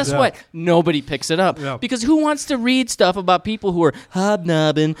this. But guess Yeah. what? Nobody picks it up Yeah. because who wants to read stuff about people who are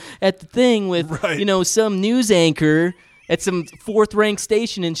hobnobbing at the thing with Right. some news anchor at some 4th-ranked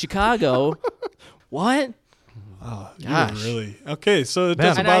station in Chicago? What? You Gosh. really okay? So it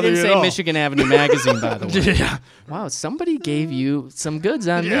doesn't And I bother didn't you say at all. Michigan Avenue Magazine, by the way. Yeah. Wow, somebody gave you some goods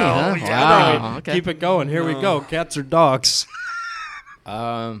on me, Yeah, huh? oh, yeah, Wow, okay. Keep it going. Here we go. Cats or dogs?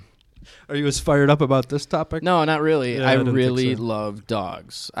 Are you as fired up about this topic? No, not really. Yeah, I I didn't think really so. love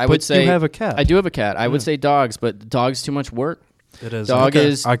dogs. I But would say you have a cat. I do have a cat. I would say dogs, but dog's too much work. It is. Dog Okay.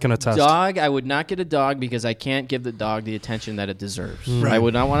 is I can attest. Dog, I would not get a dog because I can't give the dog the attention that it deserves. Right. I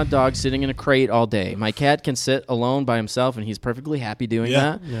would not want a dog sitting in a crate all day. My cat can sit alone by himself, and he's perfectly happy doing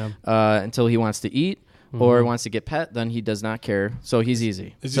Yeah. that Yeah. until he wants to eat or wants to get pet. Then he does not care, so he's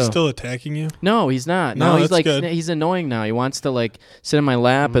easy. Is he still attacking you? No, he's not. No, No, he's that's like good. he's annoying now. He wants to like sit in my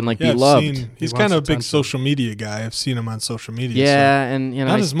lap and like Yeah, be I've loved. seen. He's wants kind of a big attention. social media guy. I've seen him on social media. Yeah, and you so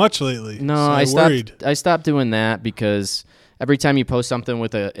know, not I- as much lately. No, so I worried. stopped. I stopped doing that because every time you post something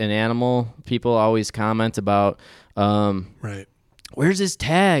with an animal, people always comment about, Right. "Where's his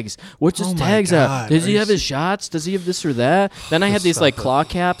tags? What's his Oh my tags God, at? Does are he you have his shots? Does he have this or that?" Then I had these like claw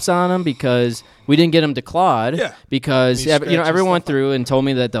caps on him because we didn't get him to Claude. Yeah. Because And he scratches everyone stuff up. through and told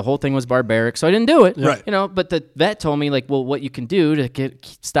me that the whole thing was barbaric, so I didn't do it. Right. But the vet told me like, well, what you can do to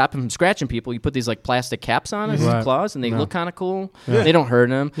stop him from scratching people, you put these like plastic caps on his Right. claws, and they Yeah. look kind of cool. Yeah. They don't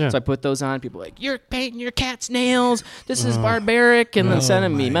hurt him. Yeah. So I put those on. People are like, you're painting your cat's nails. This is barbaric, and then Oh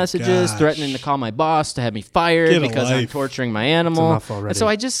sending me my messages, gosh. threatening to call my boss to have me fired Get a because I'm life. torturing my animal. enough already. And so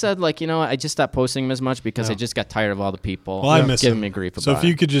I just said like, I just stopped posting him as much because Yeah. I just got tired of all the people Well, I miss giving him. me grief about So if it.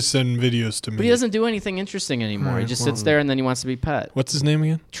 you could just send videos to me. But he doesn't do anything interesting anymore. He just sits there and then he wants to be pet. What's his name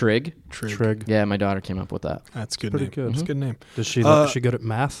again? Trig. Trig. Yeah, my daughter came up with that. That's a good Pretty name. good. That's a good name. Does she? Uh, Is she good at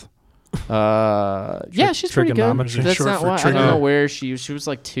math? Yeah, she's pretty good. trigonometry. That's Short not for why. I don't trigger. know where she was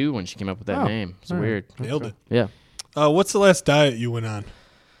like 2 when she came up with that Oh, name. It's all right. weird. Nailed it. Yeah. What's the last diet you went on?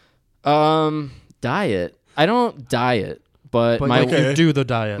 Diet. I don't diet, but But my like Okay. you do the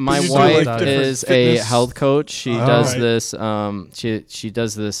diet. my You do, wife like, different is a fitness- health coach. She Oh, does right. this. She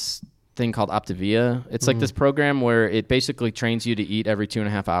does this thing called Optavia. It's like this program where it basically trains you to eat every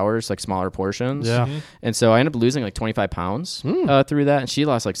 2.5 hours, like smaller portions. Yeah. And so I ended up losing like 25 pounds through that, and she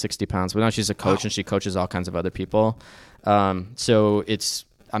lost like 60 pounds. But now she's a coach and she coaches all kinds of other people. So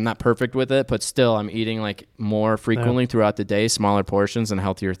I'm not perfect with it, but still I'm eating like more frequently throughout the day, smaller portions and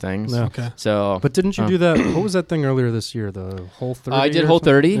healthier things. Yeah. Okay. So, But didn't you do that? What was that thing earlier this year? The Whole 30? I did or Whole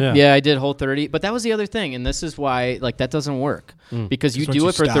something? 30. Yeah. Yeah, I did Whole 30. But that was the other thing, and this is why like that doesn't work because you Because do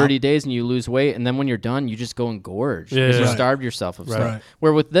once it for you 30 stop- days and you lose weight, and then when you're done, you just go and gorge Yeah, because you yeah. starved yourself of stuff. Right.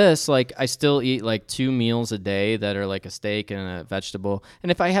 Where with this, like I still eat like 2 meals a day that are like a steak and a vegetable,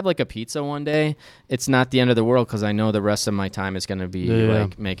 and if I have like a pizza one day, it's not the end of the world because I know the rest of my time is going to be Yeah.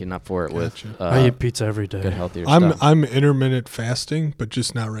 like making up for it with I eat pizza every day. good healthier I'm stuff. I'm intermittent fasting, but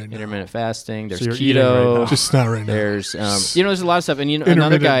just not right now. Intermittent fasting. There's you're eating right keto. now. Just not right now. There's, there's a lot of stuff, and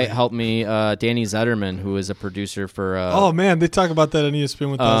another guy Intermittently. helped me, Danny Zetterman, who is a producer for Oh man, they talk about that on ESPN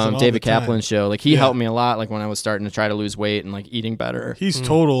 1000 all David the time. Kaplan's show. Like he Yeah. helped me a lot, like when I was starting to try to lose weight and like eating better. He's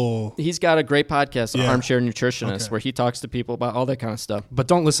total. He's got a great podcast, Yeah. Armchair Nutritionist, Okay. where he talks to people about all that kind of stuff. But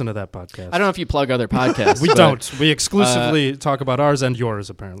don't listen to that podcast. I don't know if you plug other podcasts. We but- don't. We exclusively talk about ours and yours,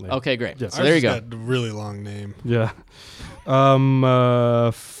 apparently. Okay, great. Yeah. So there you go. Got a really long name. Yeah.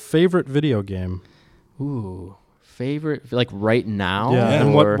 Favorite video game? Ooh, favorite like right now. Yeah.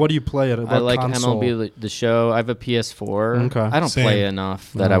 And or what do you play at? What I like console? MLB The Show. I have a PS4. Okay. I don't Same. play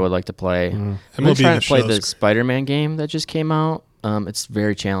enough that I would like to play. MLB I'm trying The to play Show's the great. Spider-Man game that just came out. It's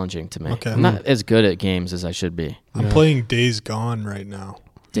very challenging to me. Okay. I'm not as good at games as I should be. I'm playing Days Gone right now.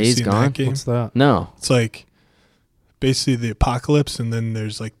 You Days seen Gone? that game? What's that? No. It's like basically the apocalypse, and then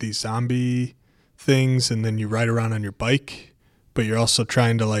there's like these zombie things, and then you ride around on your bike, but you're also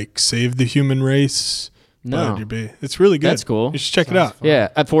trying to like save the human race. No. But it's really good. That's cool. You should check it out. Yeah,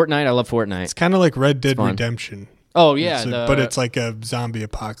 at Fortnite, I love Fortnite. It's kind of like Red Dead fun. Redemption. Oh yeah, But it's like a zombie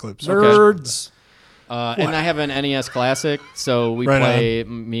apocalypse. Nerds. and I have an NES Classic, so we Right play.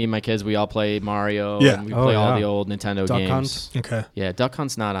 Me and my kids, we all play Mario. Yeah. and we Oh, play all yeah. the old Nintendo Duck games. Hunt. Okay. Yeah, Duck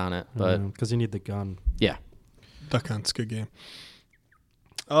Hunt's not on it, but Because you need the gun. yeah. Duck Hunt's a good game.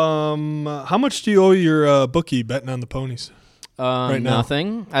 How much do you owe your bookie betting on the ponies? Right now.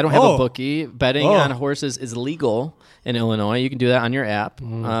 Nothing. I don't have Oh. a bookie. Betting Oh. on horses is legal in Illinois. You can do that on your app.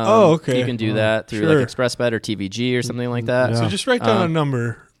 Oh, okay. You can do that through Sure. like ExpressBet or TVG or something like that. Yeah. So just write down a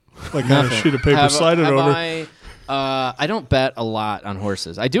number, like on a Nothing. sheet of paper, slide it over. I don't bet a lot on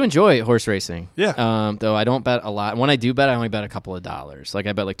horses. I do enjoy horse racing. Yeah. Though I don't bet a lot. When I do bet, I only bet a couple of dollars. Like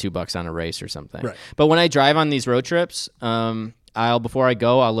I bet like $2 on a race or something. Right. But when I drive on these road trips, before I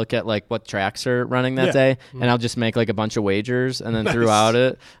go, I'll look at like what tracks are running that Yeah. day, and I'll just make like a bunch of wagers, and then Nice. throughout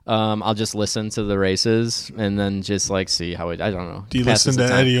it, I'll just listen to the races, and then just like see how it. I don't know. Do you passes listen the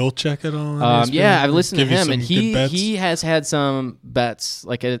to time. Eddie Olczyk at all? on ESPN? Yeah, I've listened to Give you him, some and good bets? he has had some bets.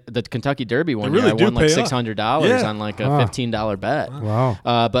 Like at the Kentucky Derby one They really year, I do won like pay off. $600 Yeah. on like a Wow. $15 bet. Wow.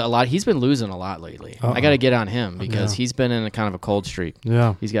 But he's been losing a lot lately. I got to get on him because he's been in a kind of a cold streak.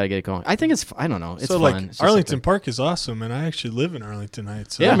 Yeah. He's got to get it going. I think I don't know. It's so fun. like It's just Arlington like Park is awesome, and I actually live in Arlington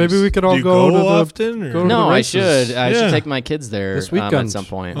Heights. So Yeah, maybe we could all do you go to the- often. Or? go to no, the I races. should. I Yeah. should take my kids there This at weekend. some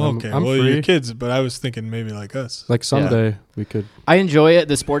point. Okay, I'm well, free. your kids, but I was thinking maybe like us. Like someday we could. I enjoy it.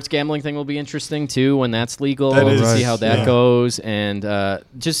 The sports gambling thing will be interesting too when that's legal. That We'll is, see how that yeah. goes, and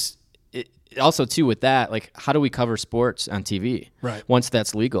also too with that, like how do we cover sports on TV? Right. Once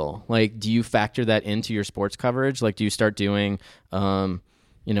that's legal, like do you factor that into your sports coverage? Like do you start doing,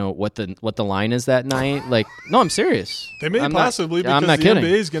 what the line is that night? Like no, I'm serious. They may I'm possibly not, I'm because not the kidding.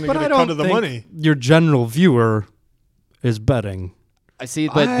 NBA is going to But get I a don't cut of the think money. your general viewer is betting. I see,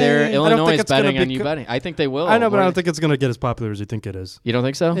 but they're I don't Illinois think is it's gonna betting on be you co- betting. I think they will. I know, but I What- don't think it's going to get as popular as you think it is. you don't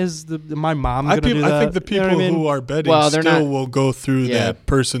think so. Is my mom going to do that? I think the You know people what I mean? who are betting Well, they're still not- will go through Yeah. that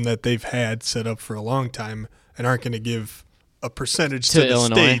person that they've had set up for a long time and aren't going to give a percentage to the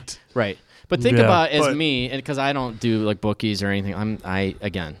Illinois, state. right? But think Yeah. about as But- me, and because I don't do like bookies or anything.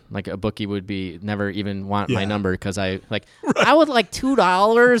 Again, like a bookie would be never even want my Yeah. number because I would like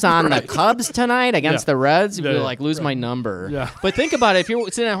 $2 on the Cubs tonight against Yeah. the Reds. Yeah, Would yeah. like lose my number. Yeah. But think about it: if you're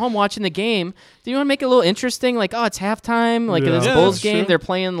sitting at home watching the game, do you want to make it a little interesting? Like, oh, it's halftime. Like in this Yeah, Bulls that's game, true. they're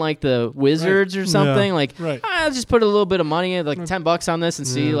playing like the Wizards or something. Like, Right. I'll just put a little bit of money, like $10 on this, and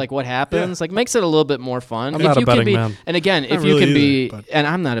see like what happens. Yeah. Like, makes it a little bit more fun. I'm If not a you can betting be, man. and again, if you really can be, either, but- and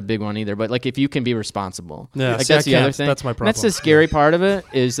I'm not a big one either, but like if you can be responsible, Yeah, like see, I that's the other can't. thing. That's my And that's problem. the scary part of it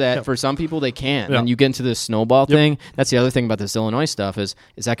is that for some people they can't, Yeah. and you get into this snowball thing. That's the other thing about this Illinois stuff is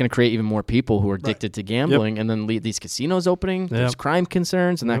that going to create even more people who are addicted to gambling, and then lead these casinos opening. There's Yep. crime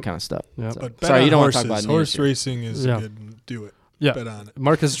concerns and that kind of stuff. Yep. So- But bet sorry, on you don't want to horses. talk about Horse news here. racing is Yeah. good. Do it. Yeah. Bet on it.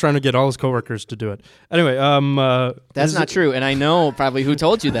 Marcus is trying to get all his coworkers to do it. Anyway, That's is not it- true, and I know probably who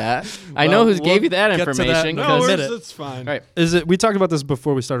told you that. I know Well, who gave you that we'll get to that. information. No, because- we're- it's, it. it's fine. All right. Is it? We talked about this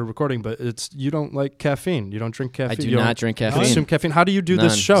before we started recording, but it's you don't like caffeine. You don't drink caffeine. do You don't not drink caffeine. Consume caffeine. How do you do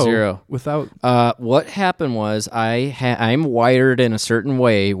this None. show 0. without? What happened was I'm wired in a certain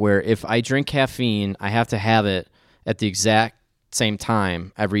way where if I drink caffeine, I have to have it at the exact same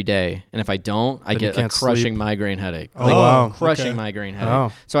time every day, and if I don't, I Then you get a can't crushing sleep. migraine headache. Oh, wow. Crushing Okay. migraine headache.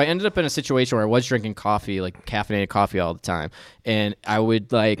 Oh. So I ended up in a situation where I was drinking coffee, like caffeinated coffee all the time, and I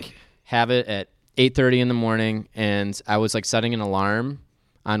would like have it at 8:30 in the morning, and I was like setting an alarm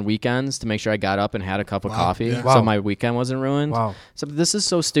on weekends to make sure I got up and had a cup of coffee yeah. Wow. so my weekend wasn't ruined. Wow. So this is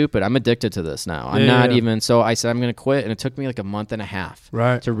so stupid. I'm addicted to this now. I'm Yeah, not yeah. even, so I said I'm going to quit, and it took me like a month and a half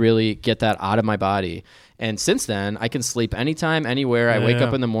Right. to really get that out of my body. And since then, I can sleep anytime, anywhere. I wake Yeah.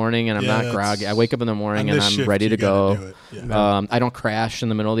 up in the morning and I'm Yeah, not that's- groggy. I wake up in the morning On and this I'm shift, ready you to gotta go. do it. Yeah. I don't crash in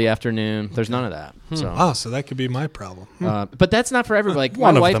the middle of the afternoon. There's none of that. So. Oh, so that could be my problem. But that's not for everybody. Like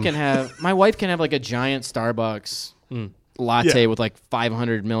One my of wife them. can have like a giant Starbucks latte Yeah. with like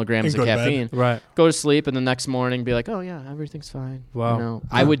 500 milligrams And of go to bed. caffeine. Right. Go to sleep and the next morning be like, oh yeah, everything's fine. Wow. You know,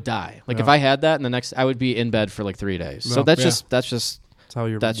 I would die. Like if I had that, and the next I would be in bed for like 3 days. So Well, that's yeah. just That's how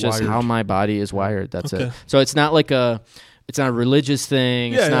you're. that's just wired. how my body is wired. That's Okay. it. So it's not like It's not a religious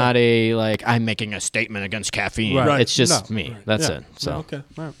thing. Yeah, It's yeah. not a like I'm making a statement against caffeine. Right. It's just No. me. That's Yeah. it. So Okay.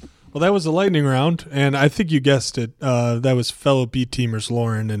 Well, that was the lightning round, and I think you guessed it. That was fellow B teamers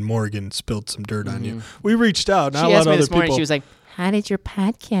Lauren and Morgan spilled some dirt on you. We reached out. Not she a lot asked of me other this morning. people. She was like, "How did your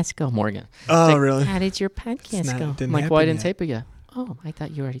podcast go, Morgan?" Oh, It's like, really? How did your podcast not- go? it didn't I'm like, well, I happen didn't yet." tape it yet. Oh, I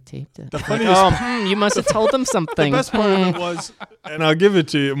thought you already taped it. The funniest You must have told them something. The best part of it was, and I'll give it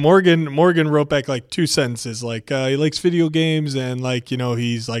to you, Morgan wrote back like 2 sentences, like he likes video games and like,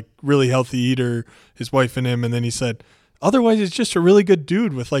 he's like really healthy eater, his wife and him, and then he said, otherwise he's just a really good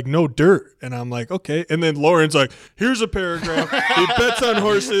dude with like no dirt. And I'm like, okay. And then Lauren's like, here's a paragraph. He bets on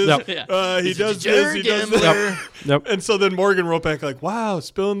horses. Yep. He does this. He does that. Yep. And so then Morgan wrote back like, wow,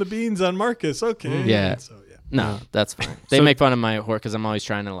 spilling the beans on Marcus. Okay. Yeah. So, yeah. No, that's fine. They So- make fun of my horse because I'm always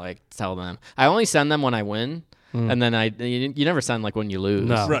trying to like tell them. I only send them when I win, and then you never send like when you lose.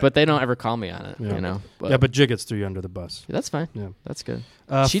 No. Right. But they don't ever call me on it. Yeah. You know. Yeah, but Jiggets threw you under the bus. that's fine. Yeah. That's good.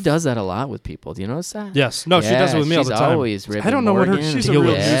 She does that a lot with people. Do you notice that? Yes. No, she does it with me all the she's time. always ripping I don't know what her Morgan. She's a deal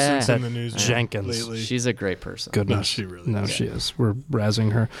real is. nuisance That in the news Jenkins. lately. She's a great person. Goodness. No, she really No, is. she is. We're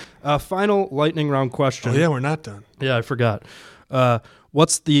razzing her. Final lightning round question. Oh, yeah, we're not done. Yeah, I forgot.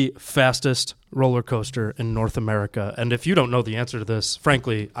 What's the fastest roller coaster in North America? And if you don't know the answer to this,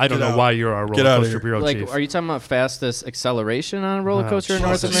 frankly, I don't Get know out. why you're our Get roller out of coaster here. bureau Like, chief. are you talking about fastest acceleration on a roller coaster in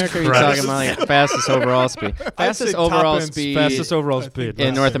North Jesus America? Or are you Christ. talking about like fastest overall speed? Fastest say overall top end speed Fastest overall speed. in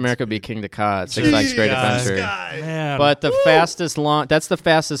Right. North America would be King the Cod, Six Flags Great Jesus. Adventure. Man. But the fastest launch, that's the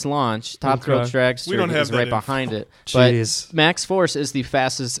fastest launch. Top Okay. Thrill Dragster We don't have is that right info. behind it. Jeez. But Max Force is the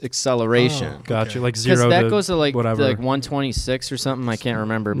fastest acceleration. Gotcha. Like Because 0 that to goes to like whatever. 126 or something. I can't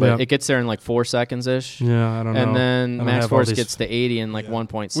remember, but Yeah. it gets there in like 4 seconds ish. Yeah, I don't know. And I then don't Max have all Force these- gets to 80 in like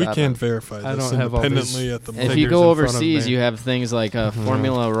 1.7. We can't verify I this don't have all these independently at the If moment. you figures go in front of overseas, me. you have things like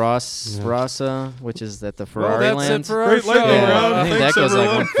Formula Rossa, which is at the Ferrari that's land. it for our Great lightning show. round. I think Thanks, that goes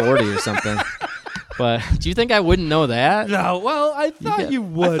everyone. like 140 or something. But do you think I wouldn't know that? No, well, I thought get- you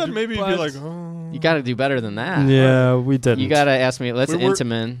would. I thought maybe you'd be but- like, oh. You got to do better than that. Yeah, we didn't. You got to ask me. That's We were-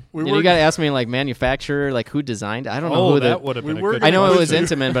 Intamin. we You were- got to ask me like manufacturer, like who designed. I don't know Oh, who that the. would have we been a were good. gonna I know it quiz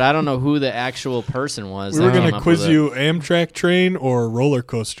was you. Intamin, but I don't know who the actual person was. We were that going came to up quiz with it. you Amtrak train or roller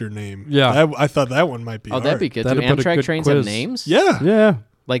coaster name. Yeah. I thought that one might be Oh, hard. that'd be good. Do That'd put a Amtrak good trains quiz. have names? Yeah. Yeah.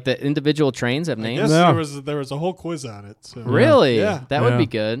 Like the individual trains have names? Yes, Yeah. there was a whole quiz on it. So. Really? Yeah. That would Yeah. be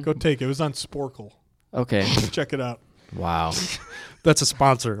good. Go take it. It was on Sporkle. Okay. Check it out. Wow. That's a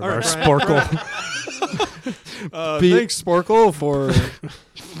sponsor of our right. Sporkle. Be- Thanks, Sporkle, for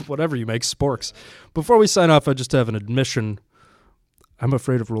Whatever you make, sporks. Before we sign off, I just have an admission. I'm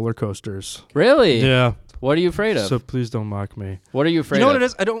afraid of roller coasters. Really? Yeah. What are you afraid of? So please don't mock me. What are you afraid You know of? what it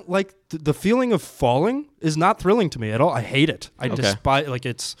is? I don't like the feeling of falling is not thrilling to me at all. I hate it. I despise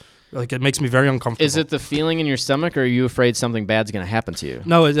it makes me very uncomfortable. Is it the feeling in your stomach, or are you afraid something bad's going to happen to you?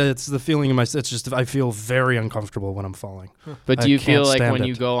 No, it's the feeling in my. It's just I feel very uncomfortable when I'm falling. But I do you feel can't like stand when it.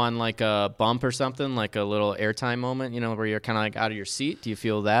 you go on like a bump or something, like a little airtime moment, where you're kind of like out of your seat? Do you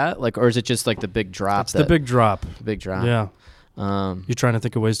feel that? Like, or is it just like the big drop? It's the big drop. big drop. Yeah. You trying to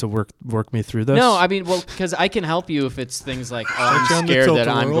think of ways to work me through this? No, I mean, well, because I can help you if it's things like, oh, Put you I'm on the scared that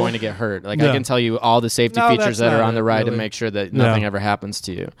tilt-a-whirl. I'm going to get hurt. Like, Yeah. I can tell you all the safety No, features that's that are not on the it, ride to really. make sure that Yeah. nothing ever happens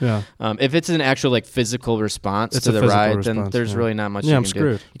to you. Yeah. If it's an actual like physical response It's to a the physical ride, then response, there's yeah. really not much Yeah, you I'm can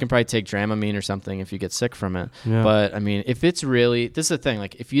screwed. do. You can probably take Dramamine or something if you get sick from it. Yeah. But I mean, if it's really, this is the thing.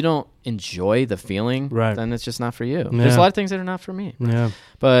 Like, if you don't enjoy the feeling, Right. then it's just not for you. Yeah. There's a lot of things that are not for me. Yeah.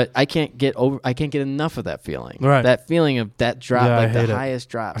 But I can't get enough of that feeling. Right. That feeling of that drop, Yeah, I like hate the it. highest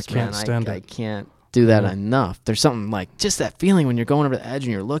drops. I can't man. stand I it. can't do that Yeah. enough. There's something like just that feeling when you're going over the edge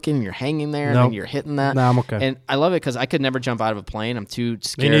and you're looking and you're hanging there and Nope. then you're hitting that. Nah, I'm okay. And I love it because I could never jump out of a plane. I'm too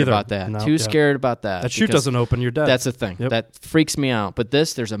scared neither. about that. No, Too yeah. scared about that. That chute because doesn't open, you're dead. That's the thing. Yep. That freaks me out. But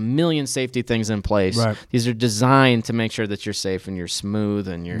there's a million safety things in place. Right. These are designed to make sure that you're safe and you're smooth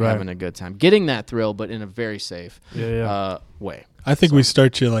and you're Right. having a good time. Getting that thrill, but in a very safe Yeah. way. I think we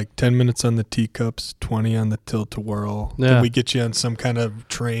start you like 10 minutes on the teacups, 20 on the tilt-a-whirl. Yeah. Then we get you on some kind of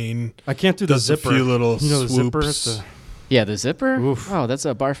train. I can't do the Does a zipper. few little you know the zipper? At swoops. the- Yeah, the zipper? Oof. Oh, that's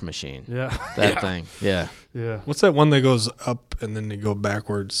a barf machine. yeah. That thing. Yeah. Yeah. What's that one that goes up and then you go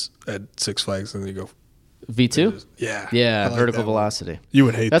backwards at Six Flags and then you go? V2? Yeah. Yeah, I like vertical that one. velocity. You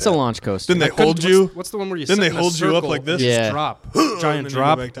would hate That's that. a launch coaster. Didn't they Couldn't- hold you? What's the one where you Then sit they in a hold you up circle like this? and just Yeah. drop? then Giant you go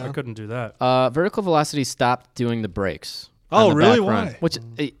drop? back down. I couldn't do that. Vertical velocity stopped doing the brakes. Oh, on the really? back run, Why? which,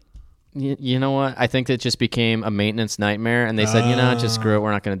 you know what? I think it just became a maintenance nightmare, and they said, just screw it.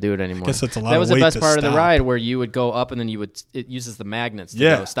 We're not going to do it anymore. guess that's a lot That of was the weight best to part of the stop. ride, where you would go up, and then it uses the magnets to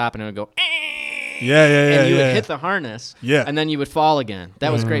Yeah. go stop, and it would go. Yeah. And you would hit the harness. Yeah. And then you would fall again.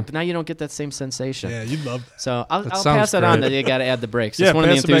 That was great. But now you don't get that same sensation. Yeah, you'd love that. So I'll sounds pass it on great. that you got to add the brakes. Yeah, It's one of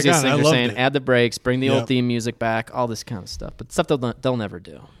the pass it back enthusiast on. I things they're loved saying. it. Add the brakes, bring the Yep. old theme music back, all this kind of stuff. But stuff they'll never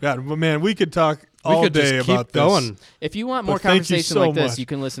do. God, but man, we could talk all could day just keep about this. going. If you want more But thank you conversation so like this, much. you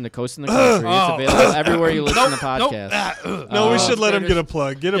can listen to Coast in the Country. It's available everywhere you listen to podcasts. No, we should let him get a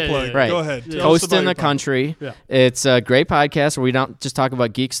plug. Get a plug. Right. Go ahead. Tell us Coast about in the your podcast. Country. Yeah. It's a great podcast where we don't just talk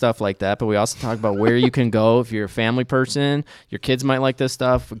about geek stuff like that, but we also talk about where you can go if you're a family person. Your kids might like this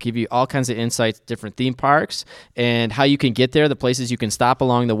stuff. We'll give you all kinds of insights, different theme parks, and how you can get there, the places you can stop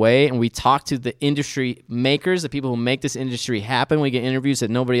along the way. And we talk to the industry makers, the people who make this industry happen. We get interviews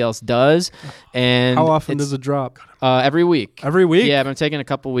that nobody else does. And How often it's, does it drop? Every week. Every week? Yeah, I'm taking a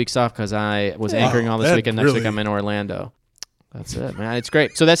couple weeks off because I was anchoring all this that week, and next week really- I'm in Orlando. That's it, man. It's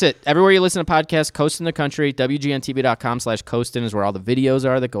great. So that's it. Everywhere you listen to podcasts, Coast in the Country, WGNTV.com/Coastin is where all the videos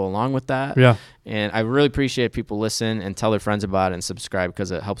are that go along with that. Yeah. And I really appreciate people listen and tell their friends about it and subscribe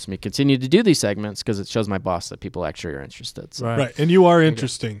because it helps me continue to do these segments because it shows my boss that people actually are interested. So Right, and you are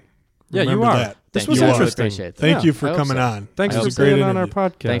interesting. Yeah, you Remember are. that. This thank was you. I really interesting. appreciate that. Thank Yeah, you for I hope coming so. on. Thanks That for was a great being on our interview.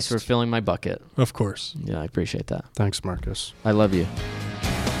 podcast. Thanks for filling my bucket. Of course. Yeah, I appreciate that. Thanks, Marcus. I love you.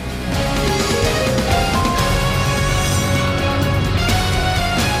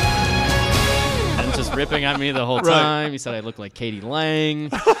 And just ripping on me the whole time. He said I look like Katie Lang.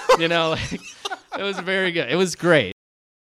 It was very good. It was great.